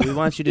go, hey, we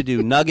want you to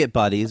do Nugget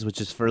Buddies, which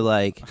is for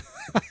like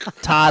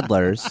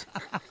toddlers.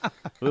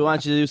 We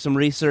want you to do some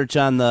research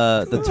on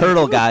the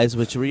Turtle Guys,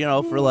 which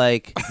were, for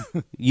like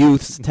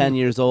youths 10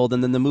 years old,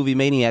 and then the Movie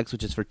Maniacs,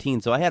 which is for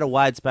teens. So I had a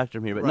wide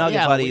spectrum here, but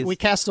Nugget Buddies. We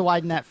cast a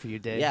wide net for you,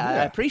 Dave. Yeah,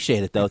 I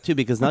appreciate it though too,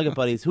 because Nugget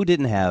Buddies. Who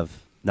didn't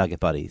have Nugget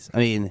Buddies? I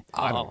mean,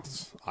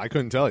 I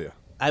couldn't tell you.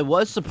 I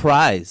was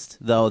surprised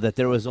though that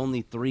there was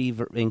only 3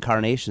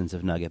 incarnations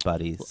of Nugget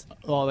Buddies.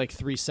 Oh, like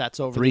 3 sets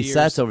over the 3 years.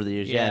 sets over the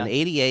years. Yeah, in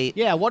 '88.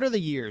 Yeah, what are the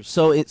years?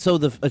 So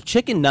a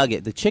chicken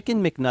nugget, the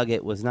chicken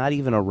McNugget was not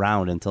even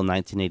around until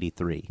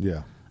 1983.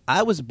 Yeah.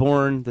 I was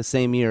born the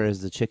same year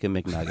as the chicken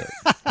McNugget.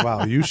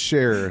 Wow, you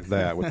share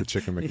that with the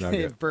chicken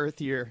McNugget.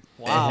 Birth year.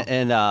 Wow.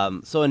 And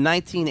so in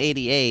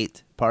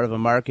 1988, part of a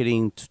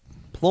marketing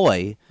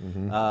ploy,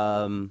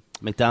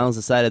 McDonald's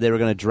decided they were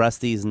going to dress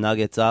these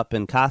nuggets up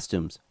in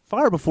costumes.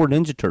 Far before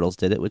Ninja Turtles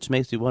did it, which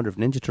makes me wonder if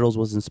Ninja Turtles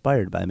was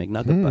inspired by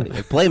McNugget Buddies.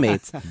 If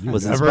Playmates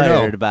was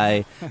inspired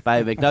by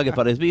McNugget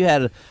Buddies. But you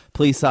had a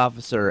police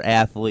officer,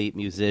 athlete,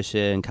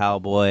 musician,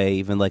 cowboy,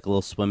 even like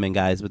little swimming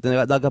guys. But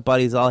the Nugget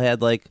Buddies all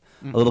had like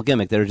a little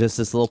gimmick. They were just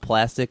this little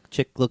plastic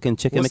looking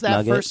chicken was McNugget.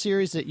 Was that first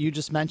series that you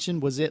just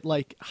mentioned, was it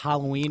like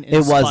Halloween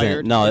inspired? It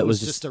wasn't. No, it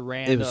was just a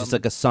random. It was just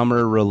like a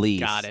summer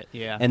release. Got it,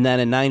 yeah. And then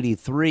in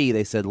 '93,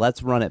 they said,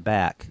 let's run it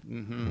back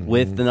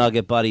with the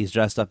Nugget Buddies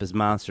dressed up as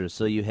monsters.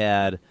 So you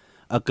had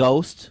a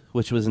ghost,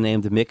 which was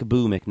named Mick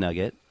Boo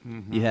McNugget.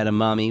 You had a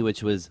mummy,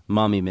 which was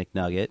Mummy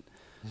McNugget.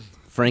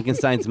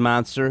 Frankenstein's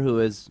monster, who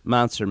is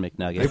Monster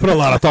McNugget. They put a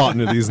lot of thought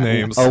into these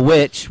names. A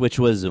witch, which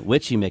was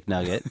Witchy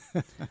McNugget.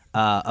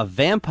 A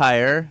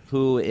vampire,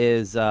 who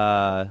is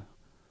McNugula.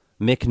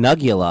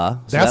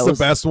 So That's the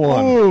best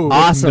one. Ooh,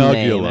 awesome McNugula.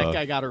 name. That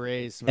guy got a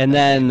raise. And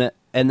then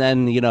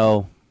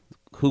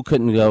who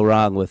couldn't go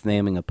wrong with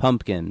naming a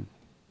pumpkin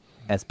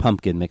as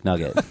Pumpkin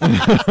McNugget?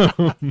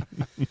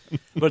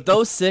 But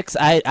those 6,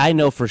 I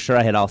know for sure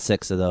I had all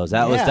 6 of those.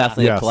 That was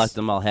definitely a collect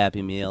them all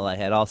Happy Meal. I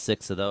had all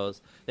 6 of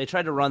those. They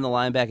tried to run the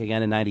line back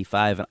again in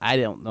 '95, and I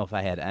don't know if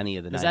I had any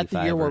of the 95 Is that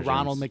the year where versions.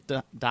 Ronald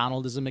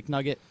McDonald is a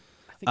McNugget?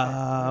 I think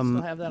I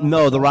still have that on No,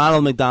 my the phone.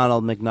 Ronald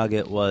McDonald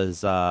McNugget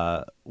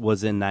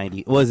was in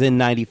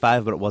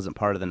 '95, but it wasn't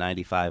part of the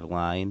 '95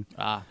 line.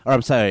 Or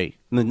I'm sorry,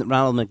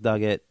 Ronald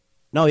McNugget.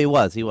 No, he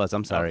was.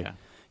 I'm sorry. Okay.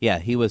 Yeah,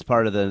 he was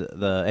part of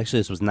the. Actually,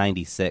 this was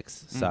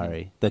 '96.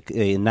 Sorry,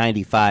 in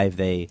 '95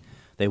 they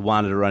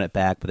wanted to run it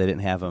back, but they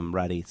didn't have him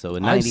ready. So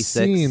in '96,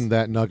 I've seen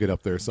that nugget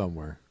up there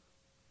somewhere.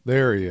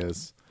 There he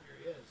is.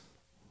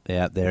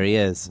 Yeah, there he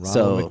is.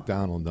 Ronald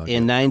McDonald nugget.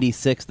 In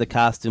 '96, the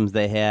costumes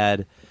they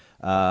had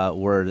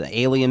were the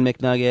Alien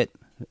McNugget,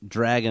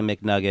 Dragon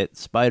McNugget,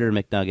 Spider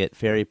McNugget,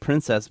 Fairy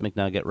Princess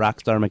McNugget,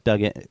 Rockstar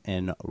McNugget,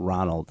 and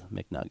Ronald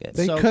McNugget.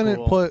 They So couldn't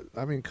cool.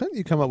 couldn't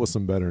you come up with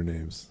some better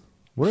names?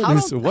 What How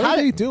are, don't- what how- are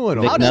they doing?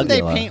 How over did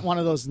they McNugula. paint one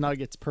of those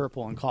nuggets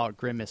purple and call it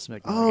Grimace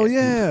McNugget? Oh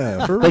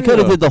yeah, for They could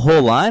have real. did the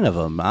whole line of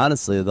them.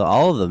 Honestly,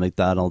 all of the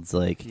McDonald's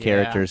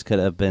characters could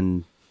have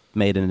been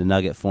made into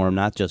nugget form,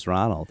 not just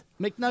Ronald.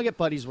 McNugget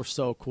Buddies were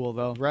so cool,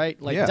 though,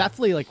 right? Like, Yeah.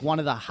 definitely, like, one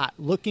of the hot...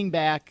 Looking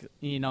back,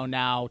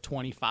 now,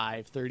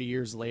 25, 30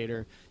 years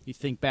later, you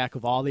think back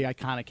of all the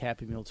iconic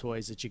Happy Meal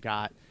toys that you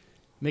got.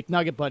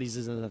 McNugget Buddies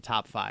is in the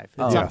top 5.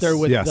 It's up there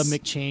with Yes. the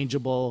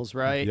McChangeables,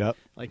 right? Yep.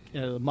 Like,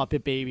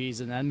 Muppet Babies,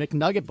 and then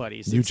McNugget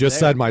Buddies. You It's just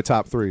there. said my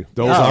top 3.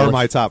 Those Oh, are with-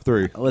 my top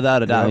 3.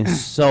 Without a doubt. I mean,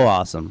 so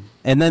awesome.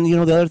 And then, the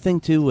other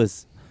thing, too,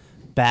 was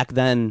back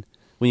then,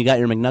 when you got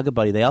your McNugget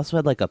Buddy, they also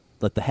had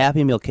the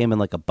Happy Meal came in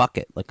like a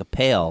bucket, like a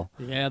pail.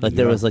 Yeah, Like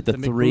there was like the the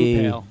McBoo 3.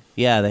 pail.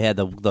 Yeah, they had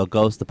the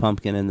ghost, the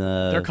pumpkin, and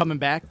They're coming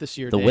back this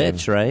year, the Dave.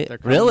 witch, right? They're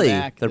coming Really?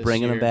 back They're this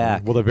bringing year. them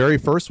back. Well, the very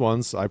first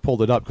ones, I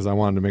pulled it up because I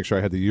wanted to make sure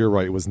I had the year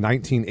right. It was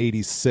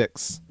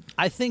 1986.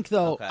 I think,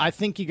 though, Okay. I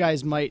think you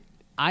guys might...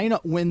 I know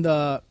when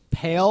the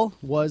pail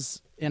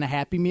was in a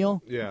Happy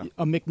Meal, Yeah.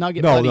 a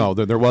McNugget No, Buddy, no,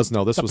 there was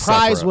no. This the was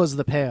prize separate. was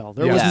the pail.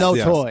 There Yes, was no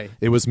yes. toy.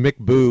 It was Mick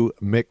Boo,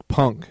 Mick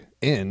Punk,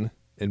 and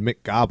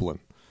Mick Goblin.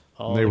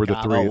 And they were the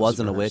goblin. Oh, three. it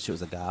wasn't a witch; it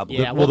was a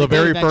goblin. Yeah, Well, the they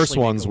very eventually first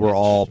make ones a were witch.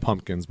 all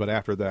pumpkins, but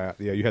after that,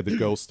 yeah, you had the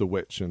ghost, the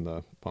witch, and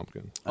the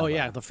pumpkin. Oh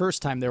yeah, the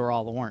first time they were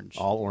all orange.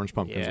 All orange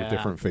pumpkins with Yeah.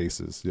 different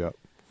faces. Yep.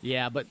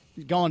 Yeah, but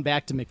going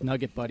back to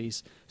McNugget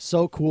Buddies,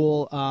 so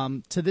cool.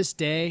 To this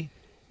day,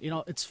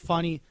 it's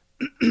funny.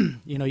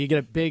 You get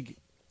a big,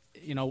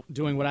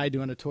 doing what I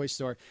do in a toy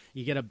store,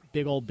 you get a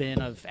big old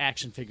bin of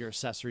action figure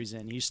accessories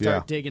in. You start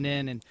Yeah. digging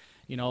in, and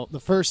the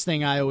first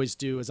thing I always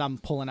do is I'm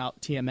pulling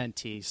out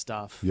TMNT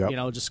stuff. Yep.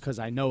 Just because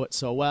I know it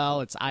so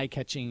well, it's eye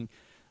catching.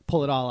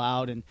 Pull it all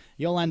out, and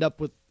you'll end up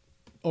with.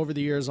 Over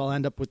the years, I'll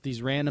end up with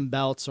these random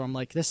belts, or I'm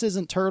like, this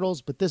isn't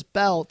Turtles, but this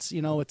belt,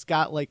 it's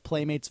got like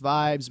Playmates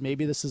vibes.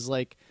 Maybe this is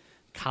like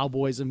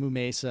Cowboys of Moo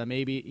Mesa.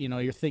 Maybe,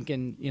 you're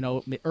thinking,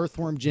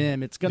 Earthworm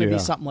Jim. It's going to Yeah. be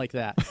something like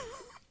that.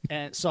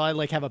 And so I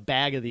like have a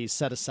bag of these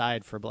set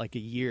aside for like a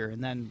year.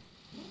 And then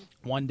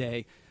one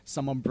day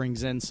someone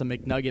brings in some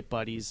McNugget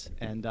Buddies,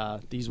 and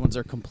these ones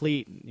are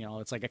complete.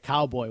 It's like a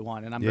cowboy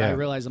one. And I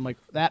realize I'm like,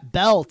 that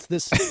belt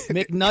this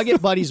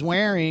McNugget Buddy's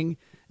wearing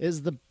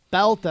is the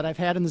belt that I've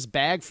had in this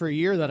bag for a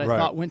year that I Right.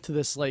 thought went to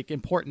this like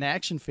important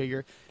action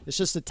figure. It's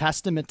just a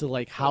testament to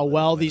like how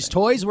well these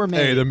toys were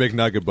made. Hey, the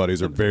McNugget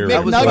buddies are very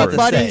was about McNugget to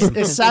Buddies say.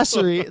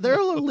 accessory, they're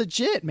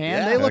legit, man.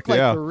 Yeah. They look Heck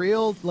yeah.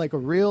 like a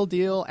real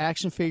deal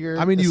action figure.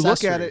 I mean, you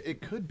look at accessory. it;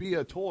 it could be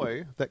a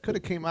toy that could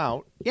have came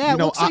out. Yeah, it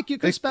looks like you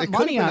could spend it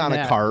money could have been on on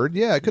that. a card.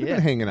 Yeah, it could have Yeah.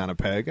 been hanging on a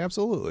peg.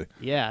 Absolutely.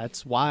 Yeah,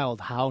 it's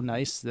wild how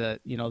nice that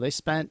they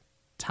spent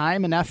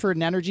time and effort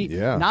and energy.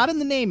 Yeah. Not in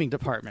the naming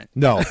department.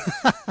 No,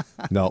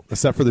 no,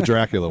 except for the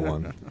Dracula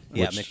one.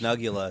 Yeah, which-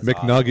 McNugula. Is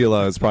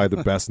McNugula is probably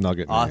the best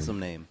nugget name. Awesome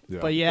name. Yeah.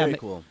 But yeah, Very Ma-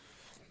 cool.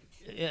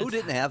 it- Who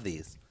didn't have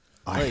these?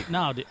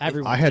 No, dude,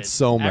 everyone. I had did.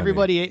 so many.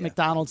 Everybody ate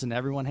McDonald's, and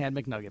everyone had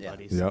McNugget Yeah.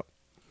 Buddies. Yep.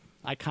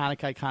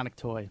 Iconic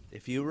toy.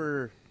 If you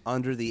were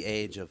under the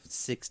age of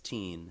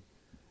 16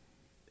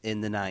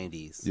 in the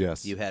 90s,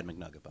 Yes. you had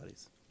McNugget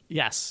Buddies.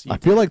 Yes. I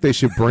feel like they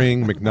should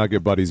bring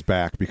McNugget buddies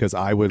back because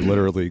I would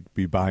literally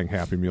be buying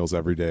Happy Meals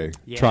every day,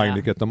 Yeah. trying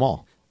to get them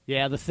all.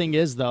 Yeah, the thing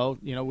is, though,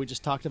 we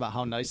just talked about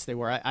how nice they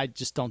were. I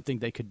just don't think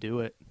they could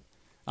do it,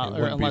 It or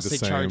wouldn't be unless the they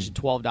same. charge you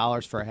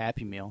 $12 for a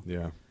Happy Meal.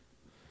 Yeah.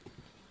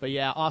 But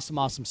yeah,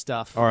 awesome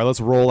stuff. All right,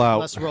 let's roll out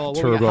Let's roll. What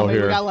we got- Turbo how many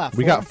we here. got left?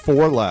 We got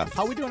 4 left.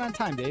 How we doing on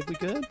time, Dave? We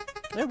good?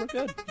 Yeah, we're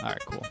good. All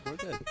right, cool. We're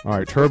good. All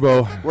right,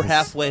 Turbo. We're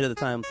halfway to the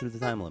time through the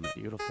time limit.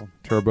 Beautiful.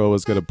 Turbo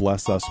is going to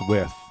bless us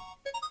with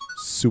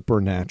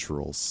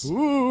Supernaturals.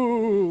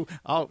 Ooh.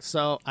 Oh,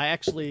 so I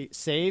actually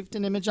saved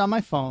an image on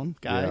my phone,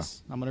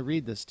 guys. I'm gonna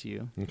read this to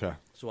you. Okay.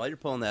 So while you're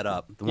pulling that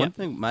up, the Yep. one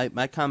thing,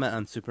 my comment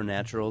on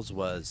Supernaturals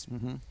was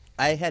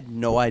I had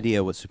no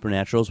idea what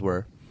Supernaturals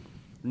were.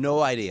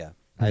 No idea.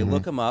 I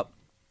look them up.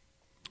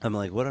 I'm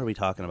like, what are we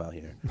talking about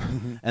here?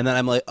 And then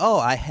I'm like, oh,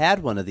 I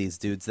had one of these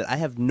dudes that I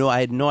had no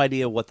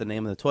idea what the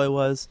name of the toy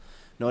was,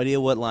 no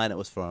idea what line it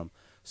was from.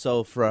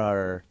 So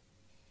for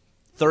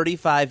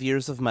 35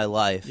 years of my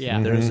life, Yeah.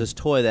 there's this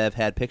toy that I've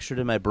had pictured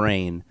in my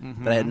brain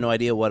that I had no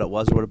idea what it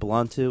was or what it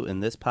belonged to.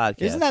 In this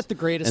podcast, Isn't that the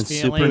greatest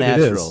and feeling?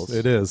 Supernaturals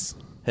It is.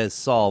 has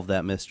solved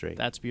that mystery.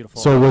 That's beautiful.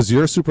 So was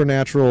your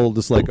Supernatural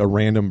just like a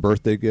random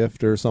birthday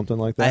gift or something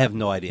like that? I have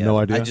no idea. No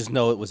idea? I just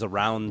know it was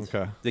around.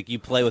 Okay. Like you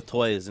play with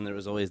toys, and there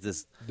was always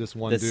this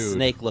one dude.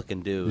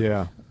 snake-looking dude.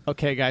 Yeah.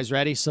 Okay, guys,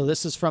 ready? So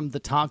this is from the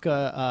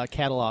Tonka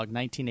catalog,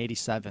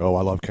 1987. Oh,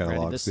 I love Ready?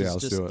 catalogs. This Yeah, is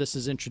let's just do it. this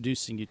is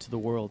introducing you to the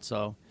world.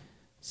 So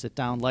sit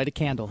down, light a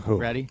candle. Oh.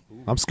 Ready?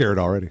 I'm scared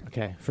already.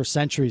 Okay. For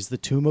centuries, the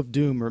Tomb of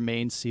Doom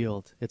remained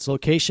sealed. Its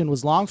location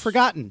was long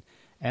forgotten,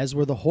 as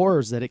were the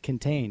horrors that it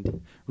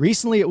contained.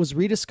 Recently, it was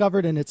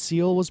rediscovered and its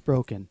seal was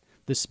broken.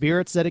 The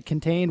spirits that it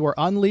contained were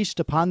unleashed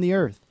upon the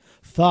earth.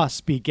 Thus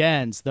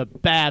begins the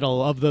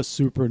battle of the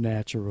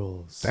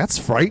Supernaturals. That's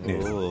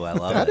frightening. Ooh, I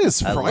love That it.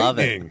 is I love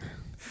it. frightening.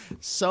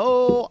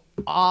 So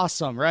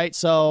awesome, right?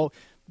 So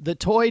the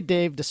toy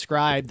Dave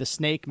described, the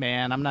Snake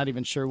Man, I'm not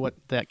even sure what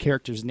that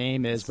character's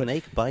name is, but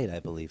Snake Bite, I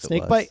believe.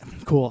 Snake it was.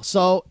 Bite. Cool.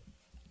 So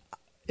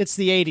it's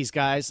the 80s,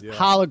 guys. Yeah.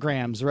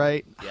 Holograms,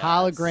 right? Yes.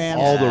 Holograms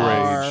All the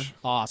are rage.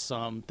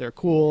 awesome. They're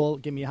cool.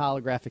 Give me a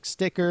holographic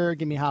sticker.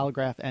 Give me a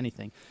holograph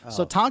anything. Oh.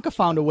 So Tonka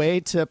found a way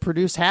to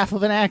produce half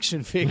of an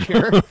action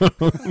figure,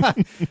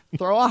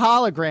 throw a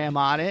hologram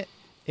on it,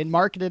 and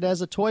market it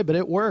as a toy, but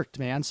it worked,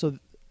 man. So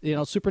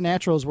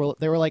Supernaturals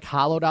were like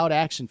hollowed out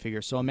action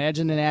figures. So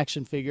imagine an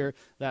action figure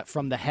that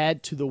from the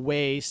head to the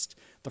waist,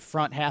 the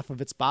front half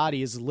of its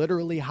body is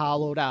literally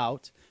hollowed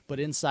out, but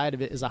inside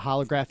of it is a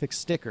holographic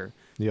sticker.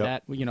 Yep.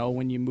 That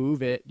when you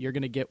move it, you're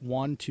going to get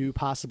 1, 2,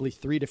 possibly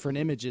 3 different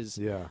images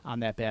Yeah. on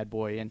that bad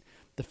boy. And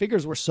the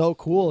figures were so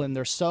cool and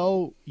they're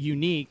so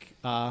unique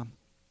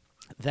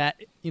that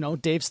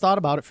Dave's thought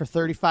about it for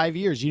 35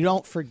 years. You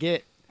don't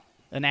forget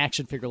an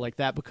action figure like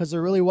that because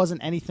there really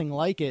wasn't anything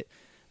like it.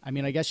 I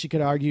mean, I guess you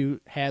could argue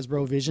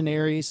Hasbro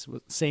Visionaries,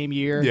 same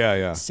year,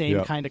 Yeah. same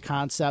Yep. kind of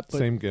concept, but,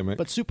 Same gimmick.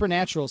 But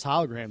Supernatural's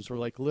holograms were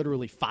like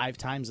literally 5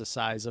 times the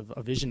size of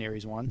a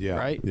Visionaries one, Yeah.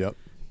 right? Yep.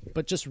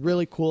 But just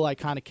really cool,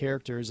 iconic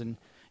characters. And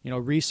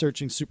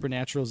researching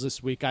Supernaturals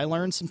this week, I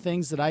learned some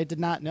things that I did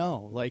not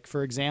know. Like,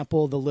 for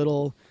example, the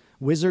little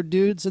wizard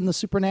dudes in the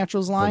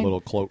Supernaturals line.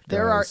 little cloaked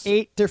There guys. are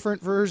 8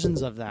 different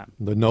versions of them.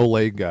 The no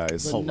leg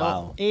guys. The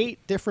wow. 8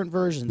 different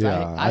versions.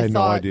 Yeah, I had no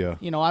thought, idea.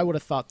 I would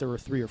have thought there were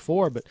 3 or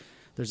 4, but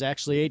there's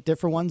actually 8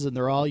 different ones, and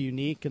they're all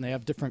unique, and they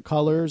have different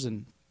colors.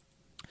 And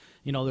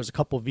there's a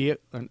couple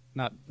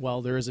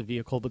there is a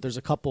vehicle, but there's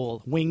a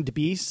couple winged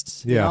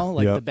beasts.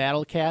 Like the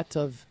Battle Cat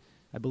of,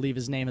 I believe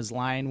his name is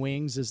Lion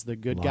Wings, is the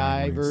good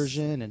guy Wings.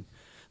 version, and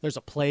there's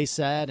a play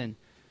set, and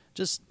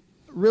just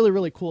really,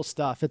 really cool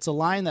stuff. It's a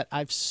line that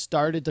I've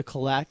started to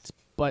collect,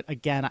 but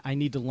again, I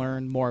need to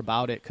learn more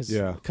about it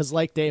because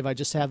like Dave, I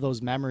just have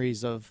those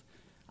memories of,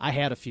 I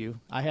had a few.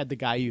 I had the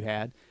guy you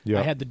had. Yeah.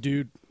 I had the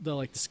dude,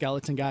 the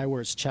skeleton guy, where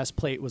his chest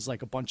plate was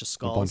like a bunch of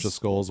skulls. A bunch of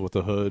skulls with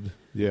the hood.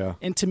 Yeah.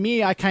 And to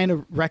me, I kind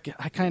of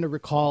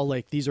recall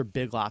like these are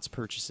Big Lots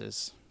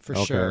purchases for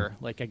sure.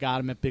 Like I got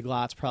them at Big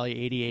Lots, probably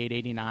 88,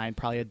 89,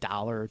 probably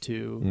 $1 or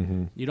 $2.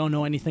 Mm-hmm. You don't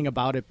know anything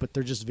about it, but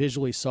they're just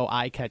visually so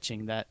eye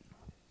catching that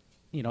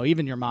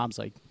even your mom's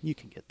like, you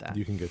can get that.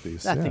 You can get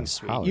these. That Yeah, thing's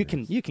sweet.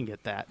 holograms. You can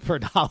get that for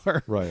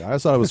 $1. Right. I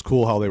just thought it was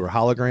cool how they were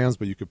holograms,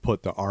 but you could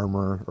put the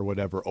armor or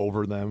whatever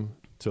over them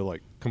to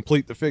like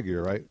complete the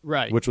figure, right?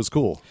 Right. Which was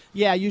cool.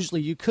 Yeah, usually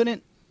you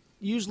couldn't.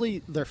 Usually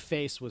their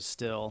face was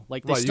still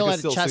like they Right, you still could had a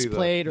still chest see the-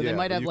 plate, or yeah, they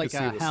might but have you like could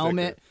see a the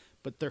helmet, sticker.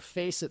 but their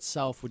face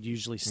itself would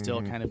usually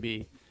still kind of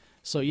be.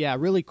 So yeah,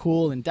 really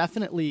cool and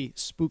definitely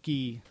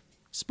spooky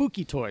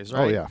toys,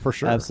 right? Oh yeah, for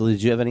sure. Absolutely.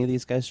 Did you have any of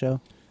these guys,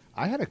 Joe?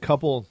 I had a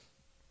couple,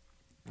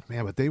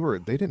 man, but they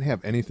didn't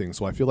have anything,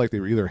 so I feel like they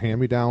were either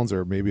hand-me-downs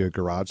or maybe a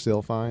garage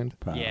sale find.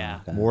 Probably. Yeah.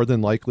 Okay. More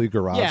than likely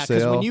garage Yeah,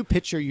 because sale. when you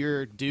picture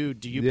your dude,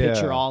 do you Yeah.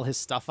 picture all his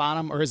stuff on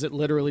him, or is it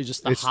literally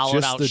just the it's hollowed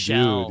just out the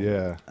shell? dude,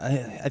 yeah.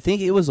 I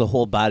think it was a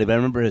whole body, but I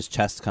remember his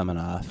chest coming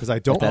off. Because I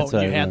don't. That's Oh,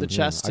 what you I had the remember.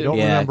 chest I too. don't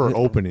Yeah. remember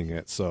opening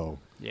it, so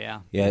Yeah.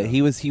 Yeah,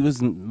 he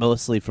was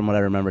mostly, from what I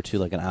remember, too,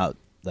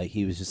 like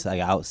he was just like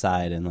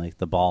outside in like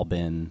the ball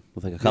bin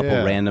with like a couple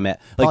Yeah. random,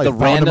 Probably the found him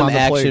random on the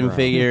action playground.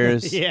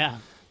 figures. Yeah.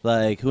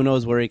 Like who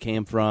knows where he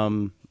came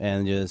from,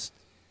 and just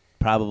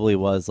probably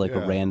was like a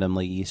Yeah. random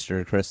like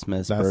Easter,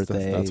 Christmas,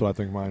 birthday. That's what I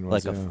think mine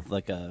was. like yeah.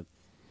 like a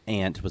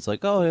aunt was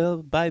like, oh, he'll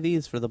buy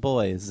these for the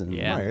boys, and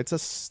Yeah. Right, it's a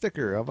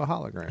sticker of a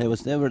hologram. it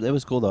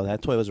was cool though.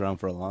 That toy was around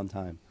for a long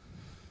time.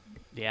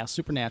 Yeah,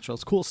 Supernatural.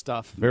 It's cool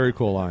stuff. Very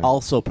cool line.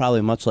 Also, probably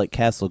much like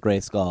Castle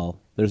Grayskull,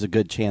 there's a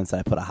good chance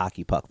I put a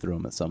hockey puck through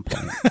him at some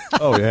point.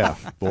 Oh yeah,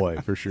 boy,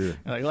 for sure.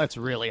 Like, let's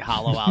really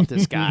hollow out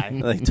this guy.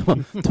 Like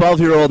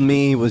 12-year-old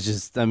me was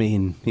just, I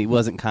mean, he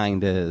wasn't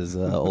kind to his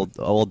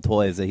old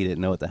toys that he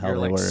didn't know what the hell You're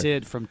they like were.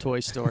 Sid from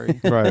Toy Story.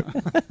 Right,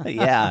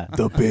 Yeah.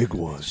 the big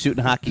one.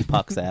 Shooting hockey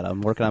pucks at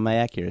him, working on my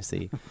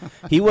accuracy.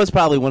 He was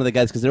probably one of the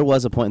guys, because there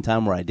was a point in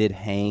time where I did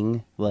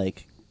hang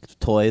like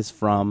toys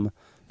from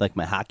like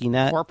my hockey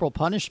net. Corporal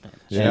punishment.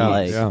 Yeah,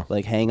 and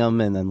like hang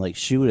them and then like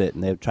shoot it,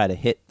 and they would try to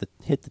hit the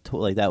toy.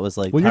 Like that was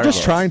like Well, you're just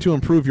targets. trying to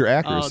improve your Oh,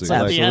 accuracy. it's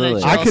like the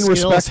Absolutely. NHL I can skills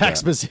respect that.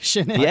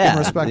 exposition. Yeah,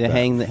 respect yeah, that.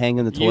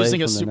 hanging the toys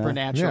Using a from the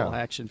net. supernatural Yeah.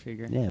 action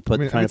figure. Yeah, I put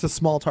mean, trying it's to a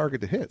small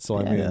target to hit, so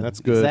I Yeah, mean that's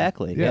good.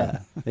 Exactly. Yeah.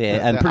 I'm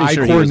The pretty eye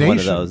sure he was one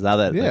of coordination. those. Now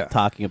that Yeah. like,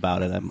 talking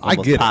about it, I'm I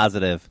almost get it.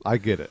 positive I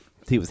get it.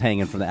 he was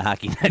hanging from that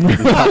hockey net and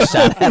getting puck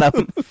shot at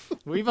him.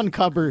 We've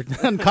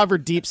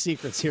uncovered deep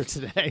secrets here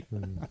today.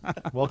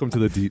 Welcome to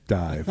the deep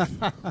dive.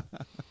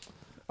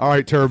 All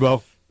right,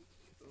 Turbo.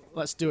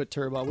 Let's do it,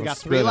 Turbo. We got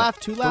Let's 3 spin it.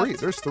 left, 2 left.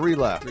 There's 3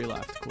 left. 3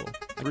 left. Cool.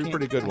 I Three can't-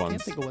 pretty good I ones.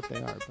 can't think of what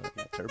they are,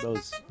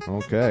 but Yeah,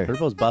 Okay.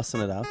 Turbo's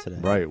busting it out today.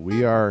 Right,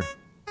 we are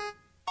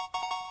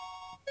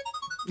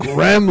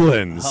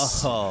Gremlins.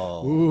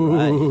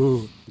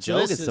 Oh, right. Joe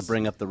this gets to is-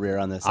 bring up the rear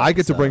on this. I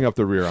get to episode. bring up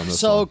the rear on this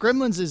So one.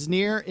 Gremlins is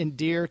near and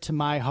dear to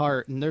my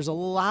heart, and there's a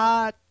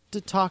lot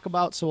to talk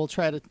about. So we'll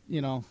try to,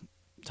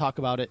 talk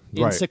about it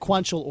in Right.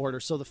 sequential order.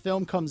 So the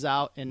film comes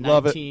out in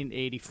Love it.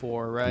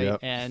 1984, right? Yep.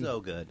 And so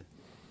good.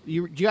 do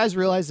you guys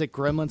realize that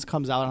Gremlins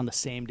comes out on the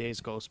same day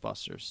as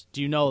Ghostbusters?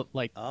 Do you know,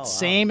 like, Oh, wow.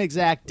 same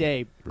exact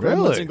day? Gremlins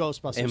Really? and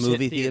Ghostbusters In hit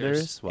movie theaters.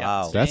 theaters? Yep,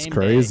 Wow. same That's day,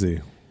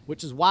 crazy.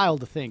 which is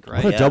wild to think,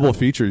 right? What a Yeah. double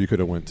feature you could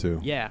have went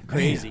to. Yeah,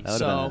 crazy. That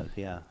would have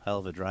been hell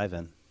of a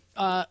drive-in.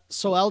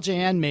 So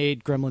LJN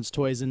made Gremlins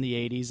toys in the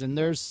 80s, and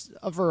there's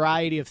a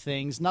variety of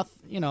things. Nothing,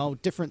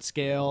 different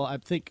scale. I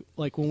think,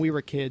 like, when we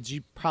were kids,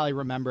 you probably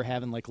remember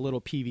having, like,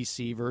 little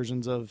PVC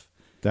versions of.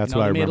 That's they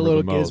what I made a remember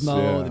little the most,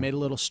 gizmo. yeah. They made a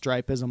little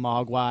stripe as a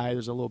Mogwai.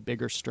 There's a little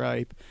bigger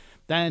stripe.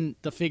 Then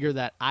the figure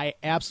that I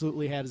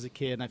absolutely had as a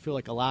kid, and I feel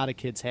like a lot of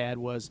kids had,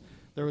 was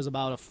there was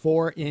about a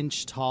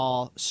 4-inch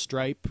tall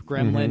stripe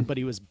gremlin, but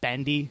he was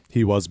bendy.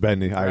 He was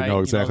bendy. I right? know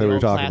exactly what you're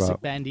the old talking classic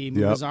about. bendy,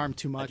 move Yep. his arm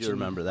too much. do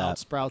remember and that. out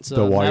sprouts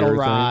The a wire metal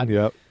rod. thing.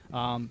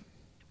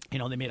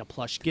 Yep. They made a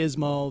plush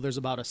gizmo. There's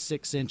about a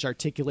 6-inch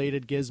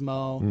articulated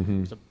gizmo. Mm-hmm.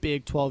 There's a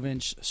big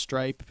 12-inch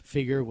stripe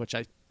figure, which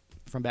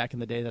from back in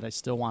the day that I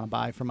still want to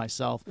buy for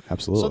myself.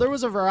 Absolutely. So there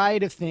was a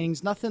variety of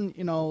things, nothing,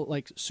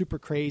 like super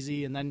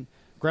crazy. And then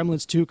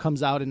Gremlins 2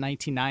 comes out in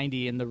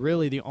 1990, and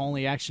the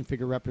only action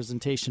figure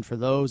representation for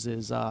those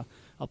is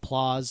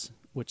Applause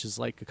which is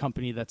like a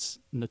company that's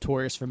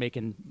notorious for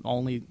making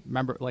only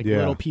Yeah,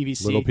 little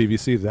PVC. Little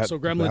PVC. So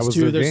that Gremlins was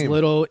 2, their there's game.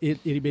 little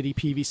itty bitty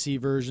PVC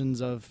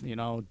versions of,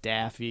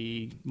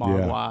 Daffy,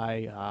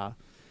 Mogwai,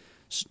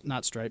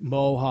 not Stripe,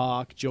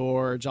 Mohawk,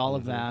 George, all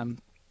of them.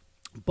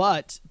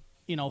 But,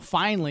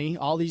 finally,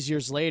 all these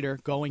years later,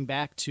 going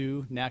back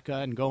to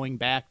NECA and going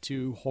back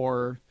to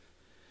horror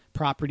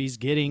properties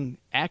getting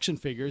action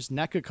figures,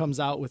 NECA comes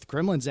out with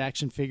Gremlins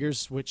action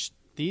figures, which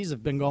these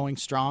have been going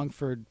strong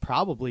for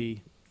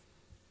probably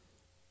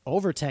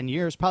over 10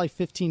 years, probably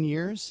 15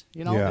 years.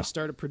 They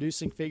started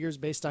producing figures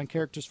based on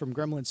characters from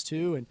Gremlins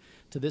 2, and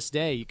to this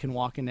day, you can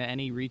walk into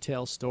any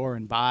retail store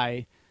and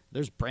buy.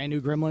 There's brand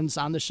new Gremlins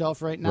on the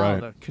shelf right now,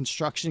 the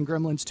Construction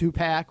Gremlins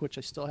 2-pack, which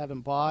I still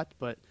haven't bought,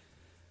 but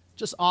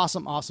just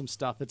awesome, awesome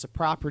stuff. It's a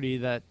property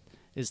that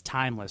is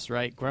timeless,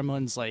 right?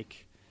 Gremlins,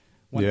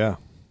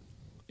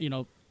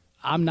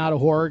 I'm not a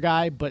horror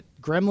guy, but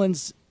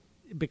Gremlins,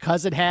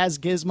 because it has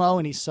Gizmo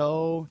and he's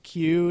so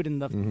cute,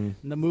 and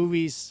the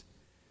movie's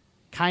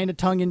kind of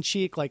tongue in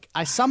cheek. Like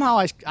I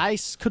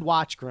could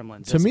watch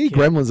Gremlins. To me,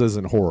 Gremlins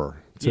isn't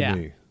horror. To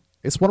me,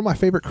 it's one of my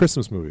favorite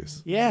Christmas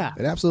movies. Yeah,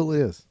 it absolutely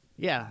is.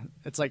 Yeah,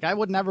 it's like I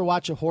would never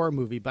watch a horror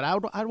movie, but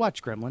I'd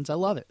watch Gremlins. I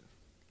love it.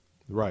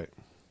 Right.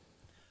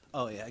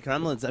 Oh yeah,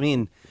 Gremlins. I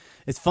mean,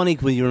 it's funny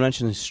when you were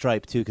mentioning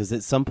Stripe too, because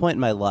at some point in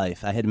my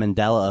life, I had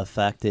Mandela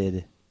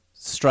affected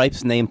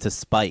Stripe's name to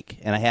Spike,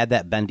 and I had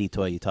that bendy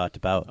toy you talked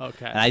about.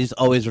 Okay. And I just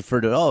always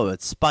referred to it,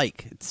 it's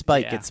Spike. It's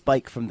Spike. Yeah. It's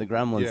Spike from the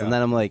Gremlins. Yeah. And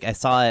then I'm like, I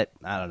saw it,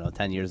 I don't know,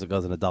 10 years ago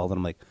as an adult, and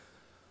I'm like,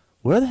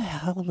 where the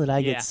hell did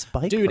I get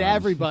Spike Dude, from?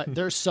 everybody,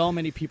 there's so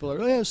many people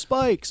are,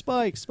 Spike.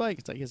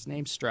 It's like his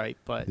name's Stripe,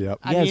 but Yep.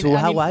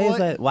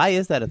 why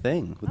is that a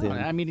thing with him?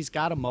 I mean, he's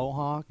got a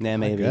mohawk. Yeah,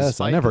 maybe. Yes, I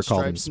Spike never and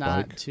called him Stripe's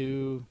Spike. not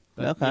too,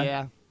 but Okay.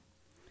 yeah.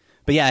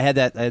 But yeah, I had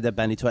that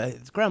bendy toy.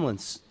 It's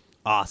Gremlins.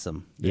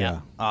 Awesome.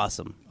 Yeah.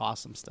 Awesome.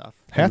 Awesome stuff.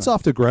 Hats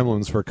off to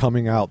Gremlins for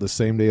coming out the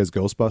same day as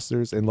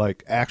Ghostbusters and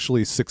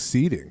actually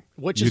succeeding,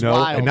 Which is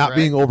wild, and not right?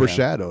 being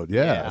overshadowed.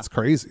 Yeah, Yeah. it's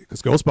crazy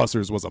because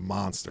Ghostbusters was a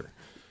monster.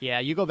 Yeah,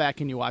 you go back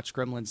and you watch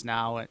Gremlins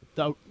now.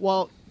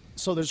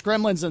 So there's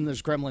Gremlins and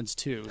there's Gremlins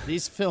 2.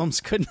 These films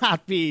could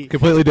not be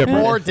Completely different.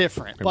 more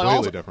different. But Completely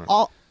also, different.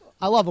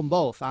 I love them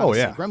both. Honestly.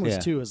 yeah. Gremlins Yeah.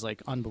 2 is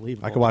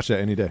unbelievable. I could watch that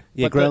any day.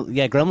 Yeah, But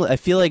Gremlins. I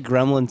feel like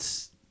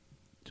Gremlins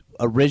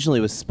originally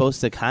was supposed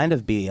to kind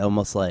of be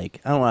almost like,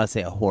 I don't want to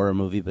say a horror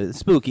movie, but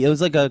spooky. It was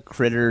like a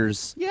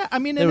Critters. Yeah, I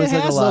mean, There and it was,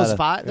 like, a has lot those of-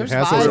 vibes. There's it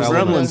has vibes. those in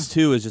elements. Gremlins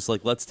 2 is just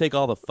like, let's take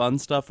all the fun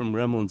stuff from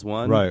Gremlins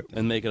 1 Right.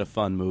 and make it a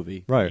fun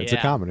movie. Right, it's a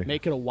Yeah, comedy.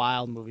 Make it a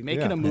wild movie. Make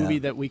Yeah. it a movie Yeah.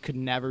 that we could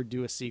never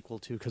do a sequel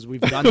to because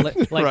we've done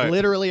Right.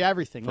 literally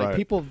everything. Like Right.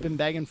 people have been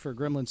begging for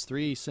Gremlins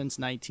 3 since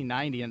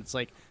 1990, and it's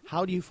like,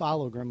 how do you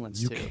follow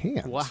Gremlins You 2?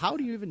 can't. Well, how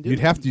do you even do? You'd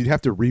it? have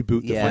to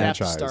reboot the Yeah. We'd have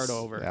to franchise. start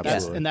over.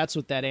 Absolutely. That's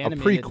what that a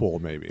animated prequel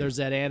maybe. There's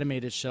that animated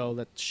show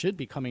that should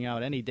be coming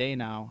out any day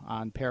now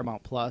on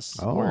Paramount Plus,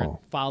 Oh. where it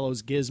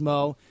follows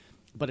Gizmo,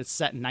 but it's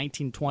set in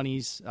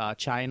 1920s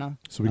China.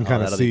 So we can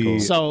kind of that'll be see. cool.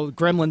 So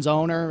Gremlins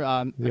owner,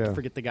 I Yeah.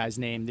 forget the guy's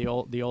name, the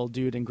old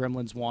dude in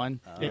Gremlins 1.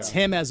 It's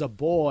him as a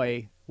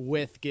boy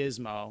with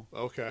Gizmo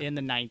Okay. in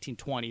the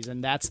 1920s,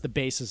 and that's the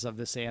basis of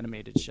this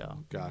animated show.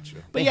 Gotcha.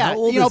 But Hey, yeah, how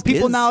old is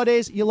people Giz?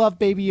 nowadays, you love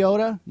Baby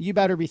Yoda, you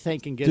better be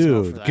thanking Gizmo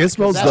Dude, for that. 'cause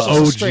Gizmo's that's the just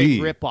a OG.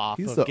 straight rip-off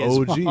He's of the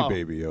Gizmo. OG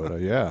Baby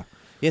Yoda. Yeah.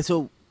 Yeah,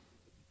 so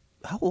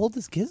how old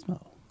is Gizmo?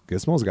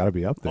 Gizmo's got to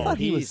be up I there. thought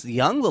he was a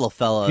young little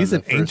fella. He's in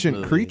an the first ancient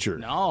movie. creature.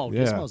 No,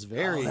 Yeah. Gizmo's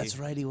very... Oh, that's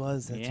right, he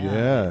was. That's Yeah. right.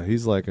 Yeah,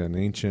 he's like an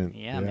ancient.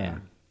 Yeah,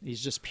 man. He's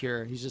just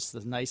pure. He's just the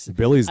nicest.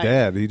 Billy's I-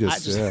 dad. He I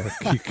just,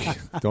 he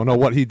don't know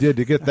what he did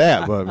to get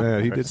that, but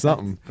man, he did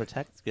something.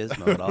 Protect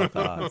Gizmo at all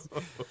costs.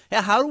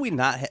 Yeah, how do we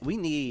not?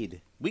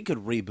 We could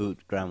reboot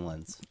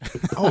Gremlins.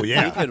 Oh We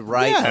yeah, could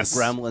write Yes. a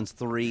Gremlins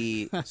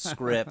 3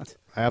 script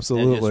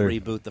absolutely. and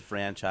just reboot the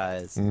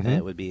franchise. And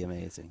it would be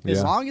amazing. As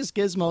Yeah. long as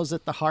Gizmo's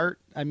at the heart,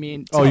 I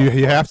mean. Oh, so-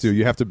 you have to.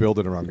 You have to build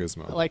it around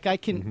Gizmo. Like I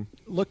can,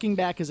 looking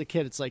back as a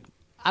kid, it's like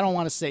I don't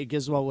want to say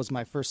Gizmo was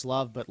my first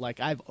love, but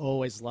I've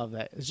always loved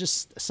that. It's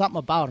just something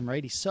about him,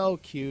 right? He's so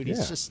cute. He's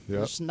Yeah, just yep.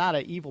 there's not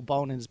an evil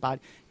bone in his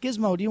body.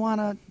 Gizmo, do you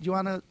want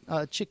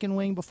a chicken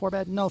wing before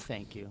bed? No,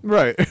 thank you.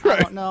 Right, I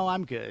right. don't know,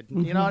 I'm good.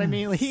 You know what I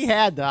mean? He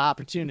had the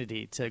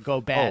opportunity to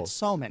go bad Oh,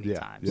 so many yeah,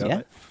 times. yeah.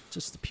 But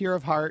just pure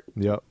of heart,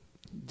 Yep.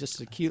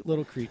 just a cute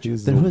little creature.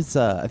 He's There was,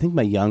 I think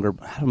my younger,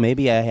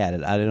 maybe I had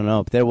it. I don't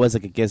know. But there was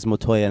like a Gizmo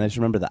toy, and I just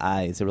remember the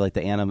eyes. They were like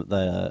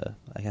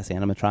I guess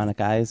animatronic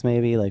eyes,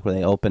 maybe, like where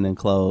they opened and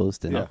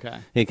closed, and Yeah. Okay.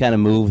 he kind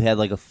of moved. Had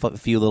like a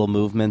few little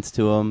movements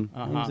to him.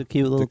 It was a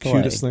cute little the toy.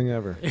 cutest thing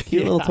ever.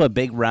 Cute little toy,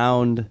 big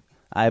round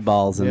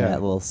eyeballs and Yeah.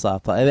 that little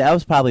soft. I mean, that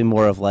was probably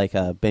more of like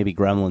a Baby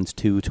Gremlins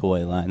 2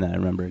 toy line that I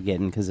remember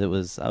getting because I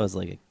was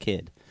like a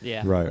kid,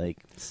 Yeah. Right. like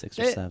 6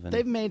 or 7.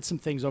 They've made some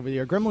things over the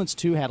year. Gremlins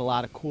 2 had a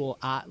lot of cool,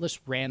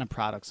 just random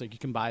products. Like you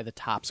can buy the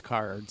Topps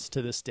cards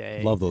to this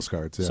day. Love those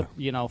cards.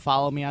 Yeah. So,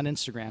 follow me on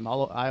Instagram.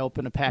 I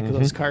open a pack of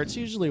those cards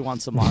usually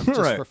once a month just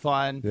Right. for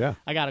fun. Yeah.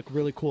 I got a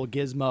really cool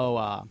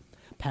Gizmo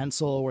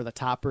pencil where the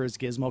topper is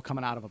Gizmo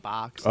coming out of a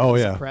box. Oh,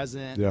 as yeah. a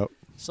present. Yep.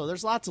 So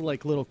there's lots of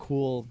like little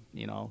cool,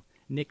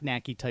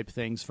 knick-knacky type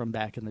things from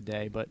back in the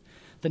day. But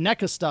the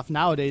NECA stuff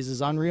nowadays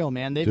is unreal,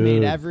 man. They've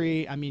made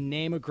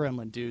name a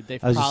gremlin, dude.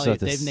 They've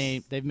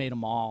made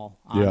them all.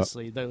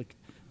 Honestly, they're like,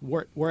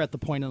 we're at the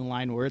point in the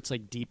line where it's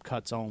like deep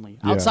cuts only.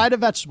 Yeah. Outside of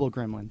vegetable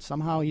gremlin,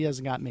 somehow he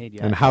hasn't got made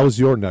yet. And how's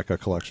your NECA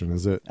collection?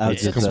 Is it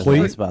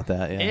complete? About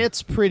that, yeah.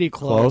 It's pretty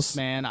close,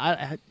 man.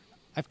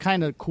 I've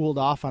kind of cooled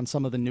off on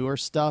some of the newer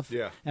stuff.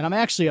 Yeah. And I'm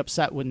actually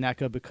upset with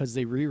NECA because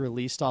they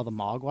re-released all the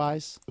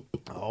Mogwais.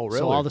 Oh, really?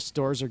 So all the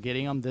stores are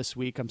getting them this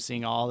week. I'm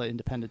seeing all the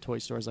independent toy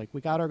stores like,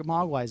 we got our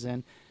Mogwais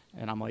in.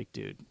 And I'm like,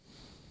 dude,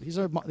 these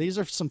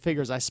are some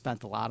figures I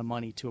spent a lot of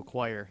money to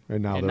acquire.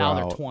 And now they're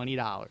out.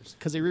 $20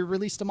 because they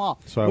re-released them all.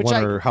 So I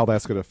wonder how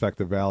that's going to affect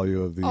the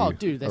value of the Oh,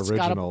 dude, that's got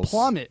to originals.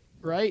 plummet.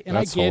 Right, and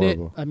That's I get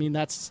horrible. it. I mean,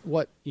 that's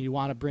what you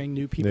want to bring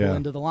new people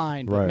into the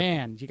line. But Right.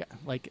 man, you got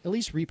like at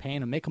least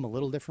repaint them, make them a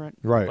little different.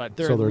 Right. But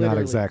so they're not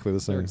literally- exactly the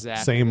same. they're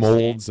exactly Same the same.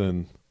 molds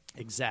and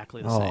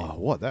Exactly the same.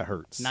 what that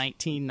hurts.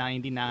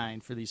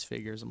 $19.99 for these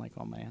figures. I'm like,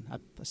 oh man, I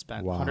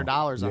spent Wow.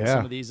 $100 on Yeah,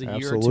 some of these a year or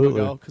two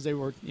absolutely. ago because they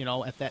were,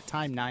 at that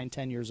time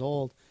 9-10 years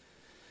old.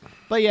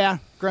 But yeah,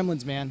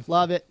 Gremlins, man,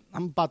 love it.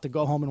 I'm about to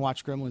go home and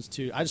watch Gremlins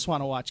too. I just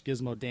want to watch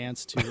Gizmo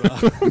dance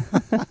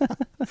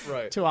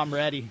Right. till I'm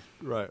ready.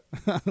 Right.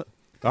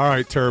 All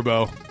right,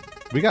 Turbo.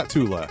 We got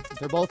 2 left.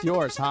 They're both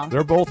yours, huh?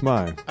 They're both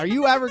mine. Are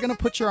you ever gonna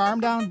put your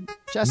arm down,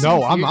 Jesse?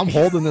 No, I'm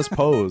holding this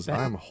pose.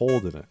 I'm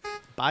holding it.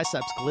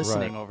 Biceps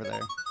glistening Right. over there.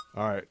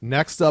 All right.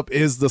 Next up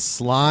is the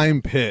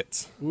Slime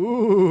Pit.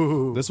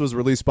 Ooh. This was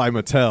released by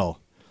Mattel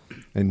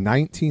in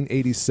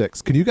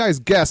 1986. Can you guys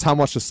guess how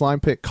much the Slime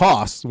Pit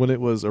cost when it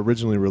was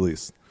originally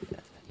released?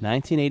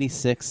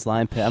 1986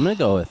 Slime Pit. I'm going to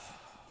go with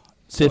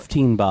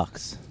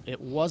 $15. It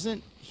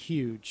wasn't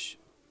huge.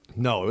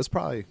 No, it was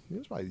probably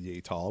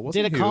yay tall. It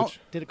wasn't Did it huge. come?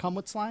 Did it come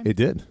with slime? It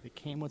did. It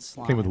came with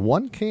slime. Came with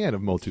 1 can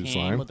of Motu Came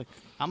slime. with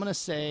I'm gonna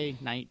say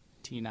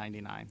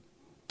 $19.99.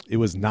 It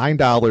was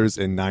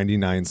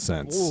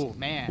 $9.99. Oh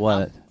man,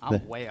 What?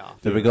 I'm way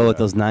off. There we go with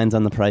those 9s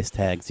on the price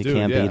tags. You Dude,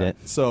 can't yeah. beat it.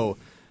 So,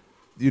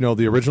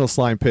 the original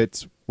Slime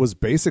Pit was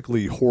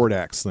basically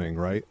Hordak's thing,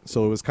 right?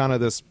 So it was kind of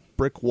this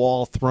brick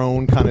wall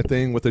throne kind of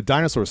thing with a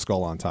dinosaur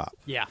skull on top.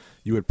 Yeah.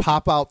 You would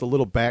pop out the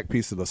little back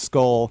piece of the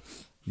skull,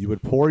 you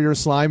would pour your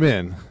slime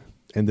in,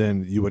 and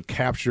then you would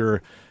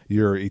capture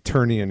your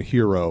Eternian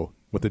hero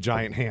with a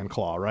giant hand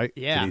claw, right?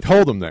 Yeah. And you'd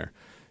hold him there.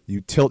 You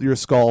tilt your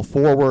skull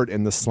forward,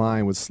 and the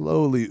slime would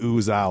slowly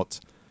ooze out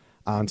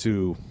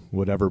onto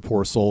whatever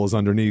poor soul is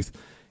underneath,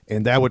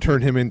 and that would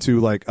turn him into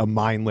like a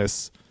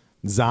mindless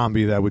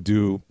zombie that would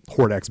do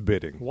Hordak's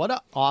bidding. What an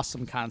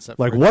awesome concept.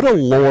 Like, for what a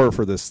lore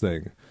for this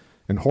thing.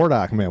 And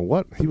Hordak,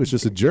 man, he was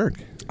just a jerk.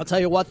 I'll tell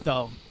you what,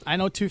 though. I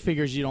know 2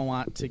 figures you don't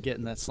want to get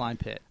in that slime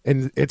pit.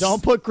 And it's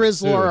Don't put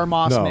Grizzlor or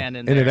Mossman in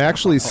And there. it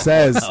actually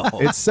says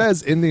it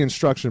says in the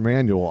instruction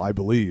manual, I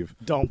believe,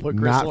 Don't put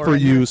not Grizzlor for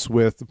in there. use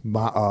with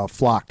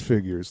flocked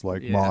figures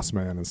like Yeah.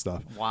 Mossman and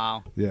stuff.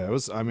 Wow. Yeah, it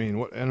was. I mean,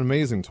 what an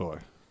amazing toy.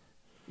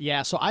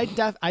 Yeah, so I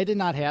did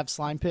not have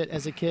slime pit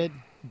as a kid.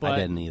 But, I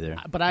didn't either.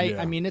 But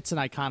I mean, it's an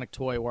iconic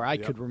toy where I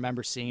could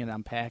remember seeing it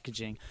on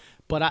packaging.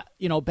 But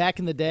back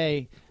in the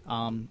day,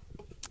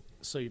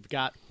 so you've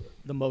got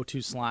the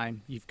Motu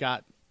slime, you've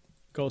got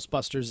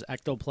Ghostbusters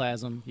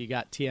Ectoplasm, you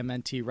got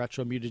TMNT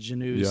Retro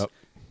Mutagenus. Yep.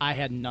 I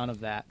had none of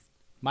that.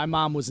 My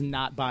mom was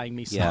not buying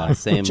me slime. Yeah,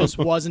 same. It just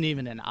wasn't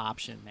even an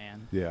option,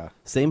 man. Yeah.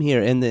 Same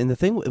here. And the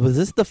thing, was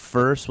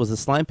the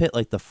Slime Pit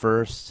like the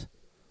first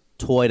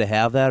toy to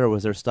have that, or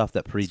was there stuff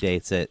that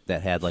predates it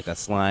that had like a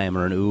slime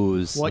or an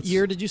ooze? What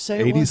year did you say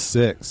it was?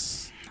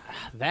 86.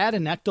 That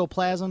and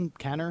Ectoplasm,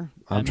 Kenner.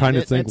 I'm trying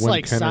to think it's when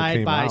like Kenner side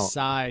came by out.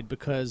 side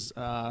because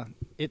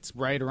it's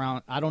right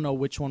around. I don't know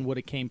which one would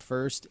have came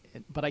first,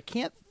 but I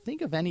can't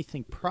think of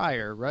anything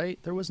prior. Right?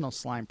 There was no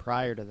slime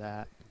prior to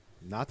that.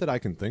 Not that I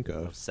can think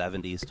of.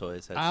 70s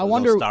toys. Had I no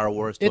wonder. Star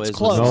Wars toys. It's with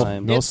close.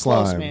 slime. No it's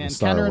close, slime man. in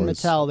Star Kenner and Wars.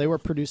 Mattel, they were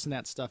producing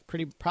that stuff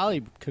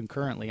probably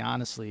concurrently.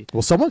 Honestly,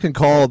 Well, someone can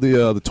call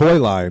the toy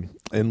line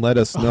and let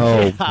us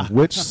know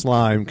which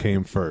slime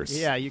came first.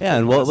 yeah. You Yeah,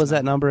 and can what let us was know.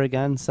 that number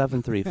again?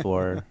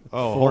 734.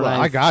 Oh, hold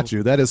on. I got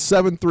you. That is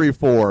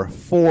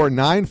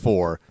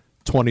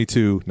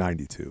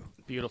 734-494-2292.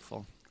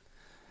 Beautiful.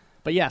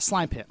 But yeah,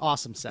 Slime Pit,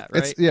 awesome set,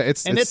 right?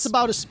 It's it's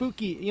about a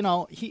spooky.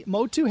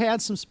 Motu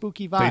had some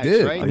spooky vibes,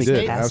 did, right? they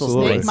did,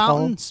 absolutely. Snake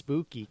Mountain,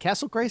 spooky.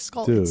 Castle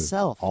Grayskull Dude,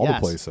 itself, all the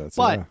yes. play sets,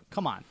 But yeah.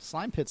 come on,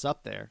 Slime Pit's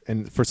up there.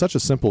 And for such a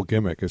simple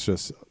gimmick, it's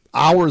just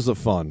hours of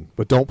fun,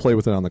 but don't play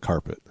with it on the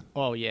carpet.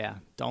 Oh yeah,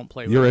 don't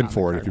play. with You're it in on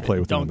for the it if you carpet. play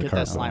with it don't on the get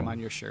carpet. that slime on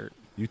your shirt.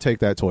 You take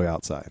that toy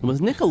outside.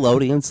 Was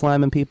Nickelodeon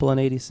sliming people in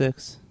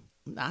 86?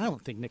 I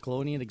don't think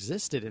Nickelodeon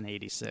existed in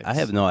 '86. I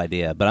have no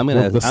idea, but I'm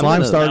gonna. Well, the I'm slime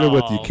gonna, started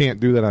with you No. can't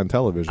do that on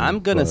television. I'm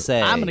gonna but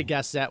say. I'm gonna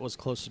guess that was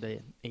closer to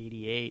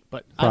 '88,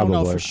 but I don't know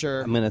Probably. for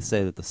sure. I'm gonna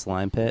say that the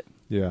Slime Pit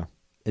Yeah.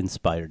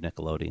 inspired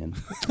Nickelodeon.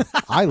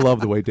 I love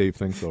the way Dave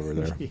thinks over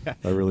there.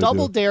 I really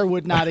Double do. Dare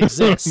would not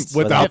exist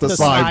Without if the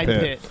slime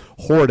pit.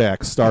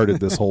 Hordak started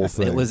this whole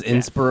thing. It was It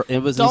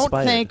was Don't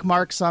inspired. thank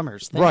Mark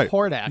Summers. Thank right.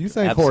 Hordak. You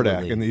thank Absolutely.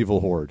 Hordak and the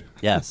evil horde.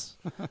 Yes,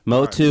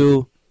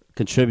 Motu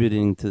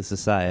contributing to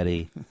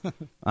society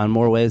on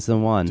more ways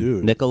than one.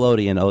 Dude.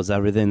 Nickelodeon owes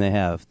everything they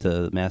have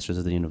to Masters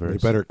of the They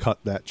Universe. better cut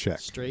that check.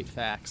 Straight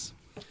facts.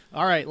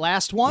 All right,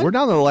 last one. We're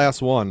down to the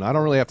last one. I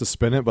don't really have to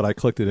spin it, but I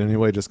clicked it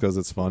anyway just because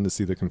it's fun to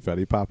see the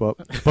confetti pop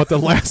up. But the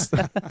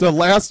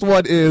last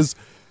one is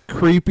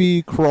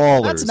creepy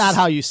crawlers. That's not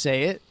how you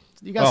say it.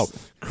 You guys,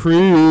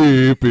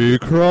 creepy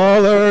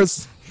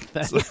crawlers.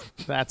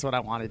 that's what I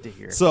wanted to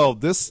hear. So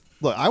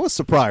look, I was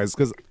surprised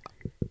because,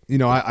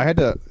 I had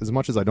to, as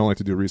much as I don't like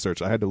to do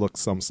research, I had to look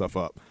some stuff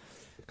up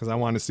because I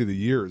wanted to see the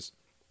years.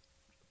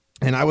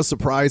 And I was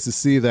surprised to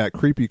see that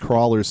creepy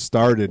crawlers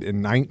started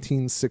in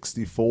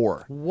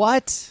 1964.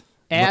 What?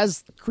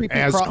 As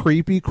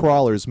creepy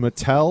crawlers,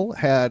 Mattel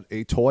had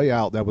a toy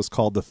out that was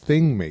called the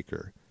Thing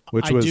Maker,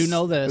 which I do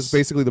know this. It was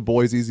basically the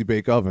boys' Easy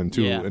Bake Oven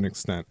to Yeah. an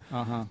extent.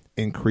 Uh-huh.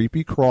 And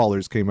creepy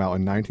crawlers came out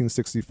in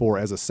 1964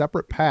 as a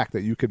separate pack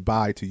that you could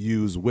buy to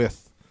use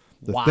with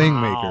the Thing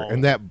Maker,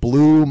 and that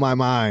blew my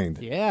mind.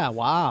 Yeah,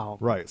 wow.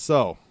 Right,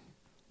 so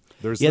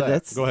there's Yeah,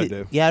 that. Go ahead,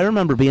 Dave. Yeah, I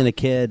remember being a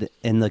kid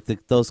and like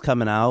those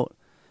coming out,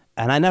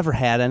 and I never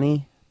had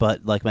any.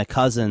 But like my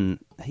cousin,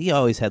 he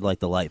always had like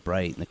the Light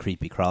Bright and the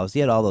creepy crawlers. He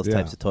had all those Yeah.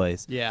 types of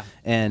toys. Yeah.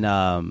 And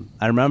I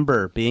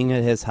remember being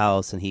at his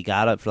house, and he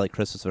got up for like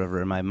Christmas or whatever.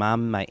 And my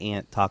mom and my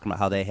aunt talking about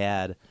how they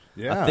had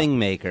Yeah. a Thing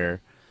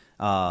Maker,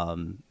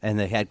 and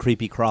they had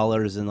creepy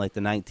crawlers in like the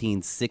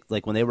 1960s,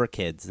 like when they were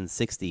kids in the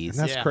 60s. And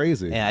that's Yeah.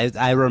 crazy. And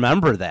I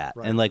remember that,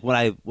 Right. and like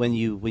when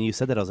you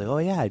said that, I was like, oh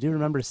yeah, I do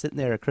remember sitting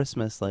there at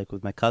Christmas, like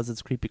with my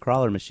cousin's creepy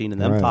crawler machine, and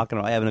them Right. talking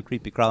about having a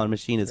creepy crawler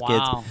machine as Wow.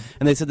 kids.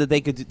 And they said that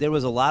they could. There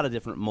was a lot of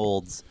different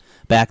molds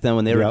back then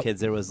when they were Yep. kids.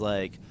 There was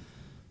like,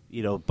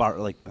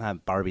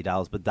 not Barbie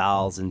dolls, but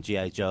dolls and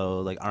GI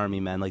Joe, like Army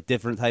Men, like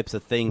different types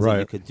of things that you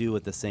Right. could do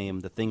with the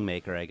Thing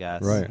Maker, I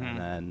guess. Right. And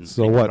then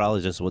So creepy what-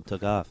 crawlers just what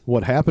took off.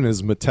 What happened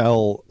is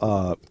Mattel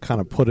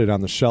kind of put it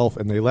on the shelf,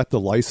 and they let the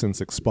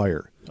license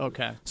expire.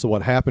 Okay. So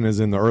what happened is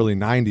in the early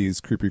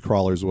 90s, Creepy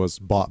Crawlers was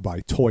bought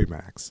by Toy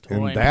Max. And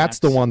Toy that's Max.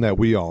 the one that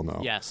we all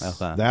know. Yes.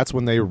 Okay. That's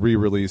when they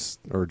re-released,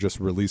 or just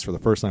released for the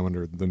first time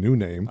under the new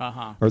name,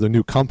 Uh-huh. or the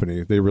new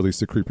company. They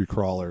released the Creepy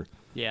Crawler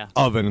Yeah.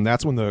 oven, and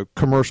that's when the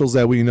commercials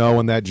that we know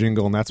and that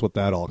jingle, and that's what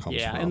that all comes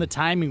Yeah, from. and the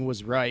timing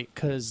was right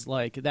because,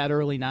 like, that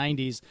early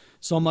 90s,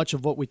 so much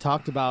of what we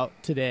talked about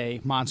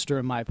today, Monster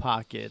in My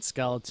Pocket,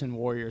 Skeleton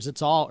Warriors,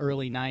 it's all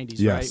early 90s,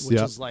 Yes, right? Which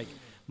yep. is like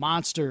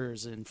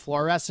monsters and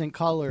fluorescent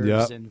colors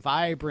Yep. and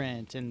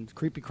vibrant, and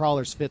Creepy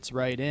Crawlers fits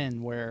right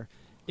in where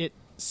it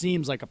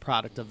seems like a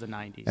product of the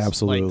 90s. Like,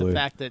 Absolutely. the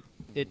fact that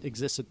it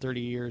existed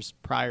 30 years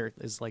prior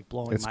is, like,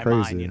 blowing It's my crazy.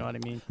 mind, you know what I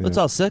mean? It's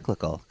all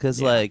cyclical because,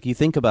 Yeah. like, you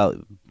think about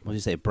what do you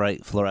say,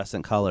 bright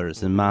fluorescent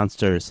colors and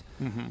monsters.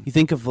 You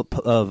think of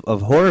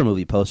horror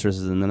movie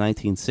posters in the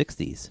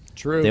 1960s.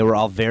 True. They were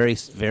all very,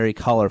 very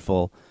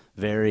colorful,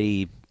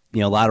 very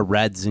a lot of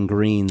reds and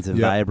greens and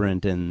Yep.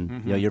 vibrant,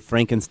 and your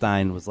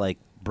Frankenstein was like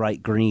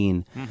bright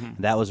green.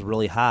 That was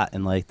really hot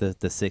in like the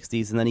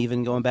 60s, and then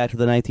even going back to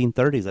the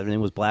 1930s, everything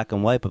was black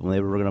and white. But when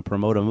they were going to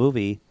promote a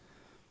movie,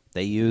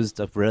 they used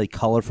a really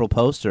colorful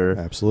poster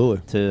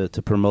Absolutely.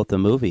 to promote the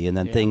movie, and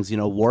then Yeah. things,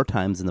 war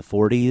times in the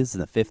 40s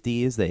and the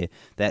 50s,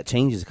 that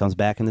changes. It comes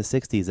back in the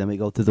 60s, then we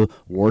go through the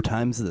war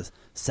times of the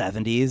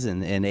 70s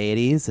and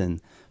 80s,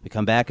 and we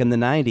come back in the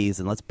 90s,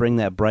 and let's bring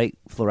that bright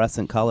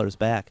fluorescent colors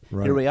back.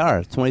 Right. Here we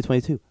are,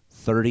 2022,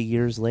 30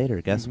 years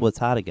later. Guess what's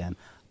hot again?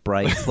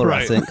 Bright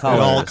fluorescent colors.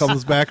 It all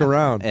comes back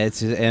around.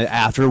 It's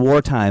after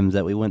war times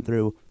that we went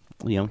through,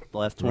 the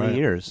last 20 Right.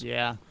 years.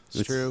 Yeah,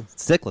 it's true.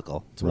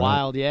 Cyclical. It's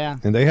wild, yeah.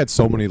 And they had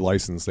so many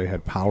licenses. They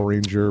had Power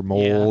Ranger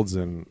molds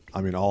and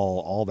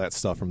all that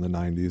stuff from the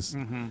 90s.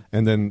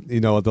 And then,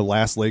 the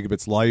last leg of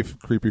its life,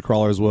 Creepy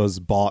Crawlers was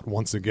bought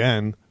once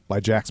again by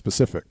Jakks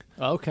Pacific.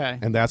 Okay.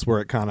 And that's where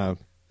it kind of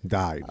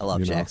died. I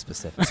love you know? Jakks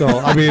Pacific. So,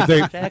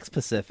 Jakks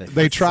Pacific.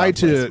 they tried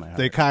Soft place in to, my heart.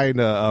 they kind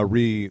of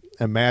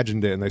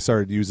reimagined it, and they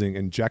started using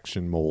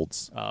injection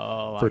molds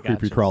Oh, for I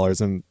Creepy gotcha. Crawlers.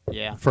 And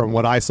Yeah. from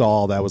what I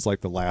saw, that was like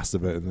the last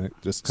of it, and it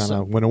just kind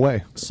of went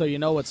away. So you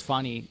know what's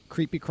funny?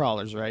 Creepy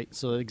Crawlers, right?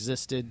 So it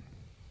existed,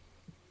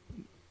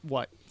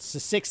 what,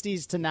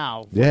 60s to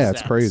now? What Yeah, is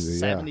it's that? crazy, yeah.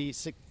 70,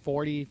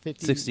 40,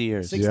 50? 60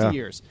 years. 60 Yeah.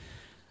 years.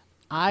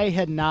 I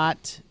had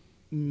not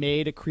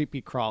made a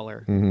Creepy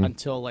Crawler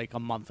until like a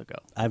month ago.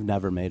 I've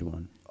never made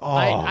one.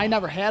 I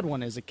never had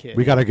one as a kid.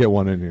 We got to get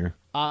one in here.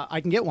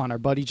 I can get one. Our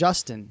buddy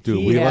Justin, Dude,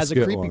 he let's has a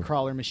get Creepy one.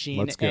 Crawler machine,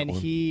 Let's get and one.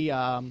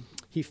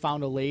 he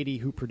found a lady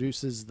who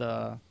produces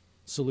the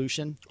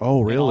solution.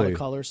 Oh, in all the really?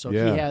 colors. So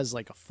Yeah. he has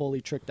like a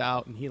fully tricked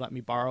out, and he let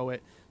me borrow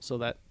it so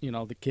that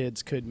the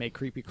kids could make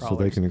Creepy Crawlers.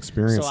 So they can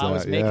experience So I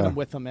was that, making yeah. them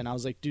with them, and I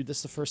was like, dude, this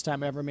is the first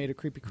time I ever made a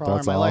Creepy Crawler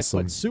That's in my awesome.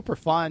 life. But super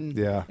fun,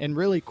 Yeah. and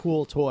really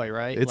cool toy,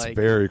 right? It's like,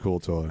 very cool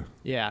toy.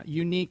 yeah,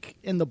 unique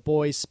in the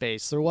boys'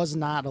 space. There was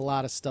not a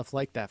lot of stuff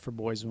like that for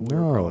boys when we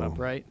were growing up,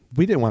 right?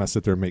 We didn't want to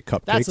sit there and make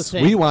That's the cupcakes.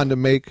 thing. We wanted to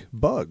make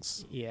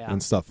bugs Yeah.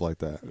 and stuff like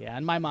that. Yeah,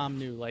 and my mom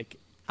knew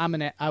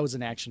I was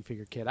an action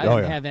figure kid. I Oh,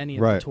 didn't yeah. have any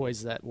of Right. the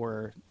toys that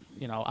were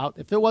out.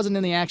 If it wasn't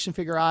in the action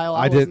figure aisle,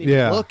 I I wasn't didn't. even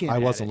Yeah, looking. I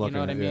at wasn't it, looking You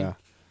know what I at it, mean? yeah.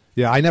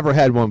 Yeah, I never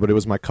had one, but it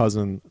was my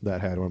cousin that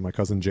had one. My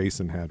cousin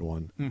Jason had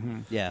one.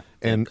 Yeah.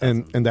 And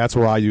that's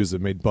where I used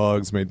it. Made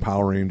Bugs, made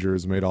Power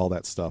Rangers, made all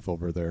that stuff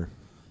over there.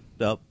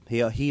 Nope.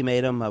 He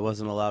made them. I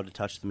wasn't allowed to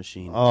touch the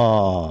machine.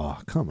 Oh,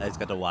 come I on. just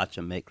got to watch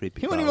him make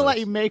creepy. He wouldn't even let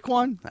you make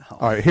one. All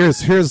right,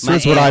 here's My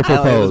what I aunt- It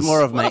propose. was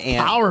more of my What a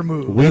aunt. power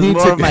move. We It was need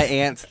more to of my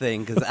aunt's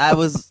thing because I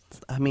was.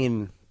 I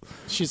mean,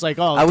 She's like,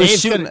 oh, I was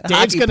Dave's shooting Dave's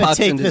hockey gonna pucks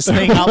take into- this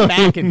thing out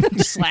back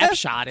and slap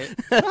shot it.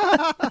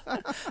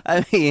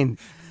 I mean,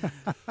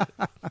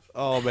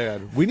 Oh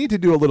man, we need to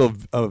do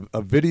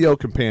a video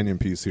companion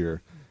piece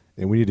here,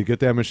 and we need to get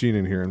that machine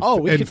in here and,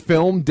 We and could-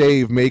 film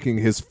Dave making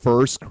his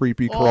first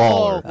creepy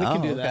crawler. Oh, we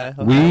can do okay. that.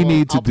 We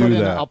need to do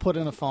that. I'll put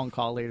in a phone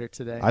call later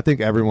today. I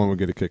think everyone would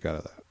get a kick out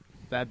of that.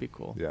 That'd be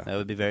cool. Yeah, that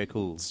would be very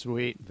cool.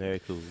 Sweet. Very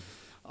cool.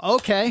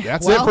 Okay.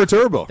 that's well, it for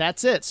Turbo.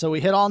 That's it. So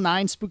we hit all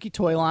 9 spooky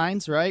toy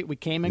lines, right? We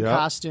came in Yep.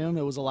 costume.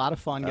 It was a lot of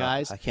fun,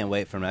 guys. I can't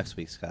wait for next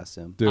week's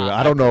costume. Dude,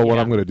 I don't know what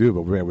yeah. I'm going to do,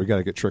 but man, we got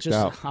to get tricked Just,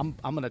 out. I'm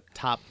gonna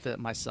top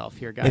myself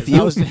here, guys. If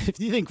you- If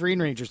you think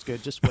Green Ranger's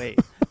good, just wait.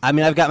 I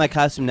mean, I've got my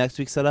costume next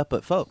week set up,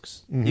 but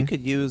folks, you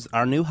could use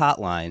our new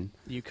hotline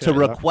You to could.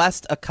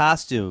 request a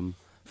costume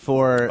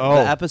for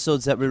Oh. the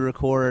episodes that we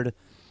record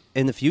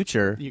in the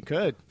future. You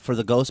could. For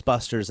the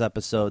Ghostbusters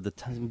episode, the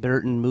Tim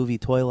Burton movie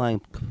toy line,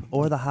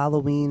 or the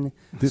Halloween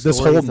This Stories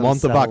whole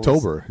month of Themselves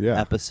October, yeah.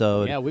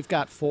 episode. Yeah, we've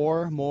got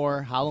 4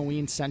 more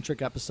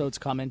Halloween-centric episodes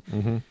coming.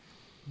 Mm-hmm.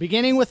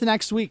 Beginning with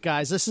next week,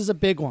 guys. This is a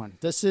big one.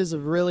 This is a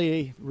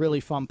really,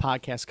 really fun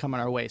podcast coming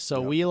our way. So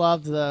we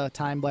love the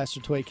Time Blaster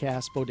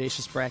Toycast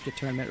Bodacious Bracket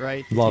Tournament,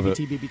 right? Love it.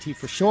 BBT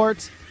for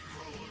short.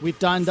 We've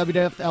done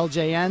WWF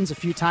LJNs a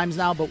few times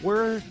now, but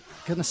we're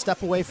going to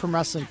step away from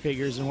wrestling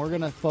figures, and we're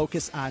going to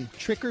focus on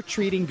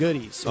trick-or-treating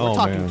goodies. So we're Oh,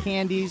 talking man.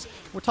 candies.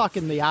 We're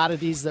talking the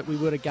oddities that we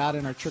would have got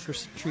in our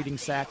trick-or-treating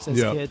sacks as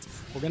Yep. kids.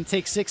 We're going to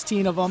take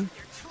 16 of them.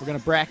 We're going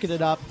to bracket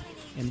it up,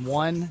 and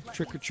 1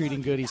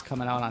 trick-or-treating goodie's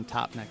coming out on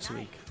top next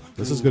week.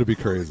 This is going to be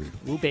crazy.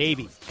 Ooh,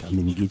 baby. Come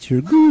and get your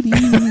goodies.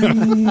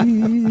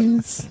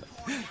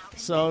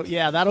 So,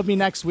 yeah, that'll be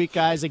next week,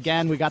 guys.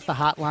 Again, we got the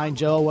hotline.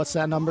 Joe, what's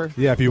that number?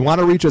 Yeah, if you want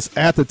to reach us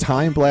at the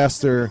Time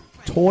Blaster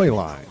toy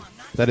line,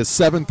 that is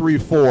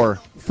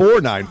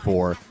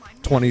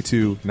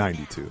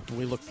 734-494-2292.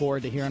 We look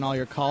forward to hearing all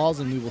your calls,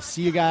 and we will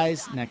see you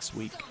guys next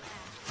week.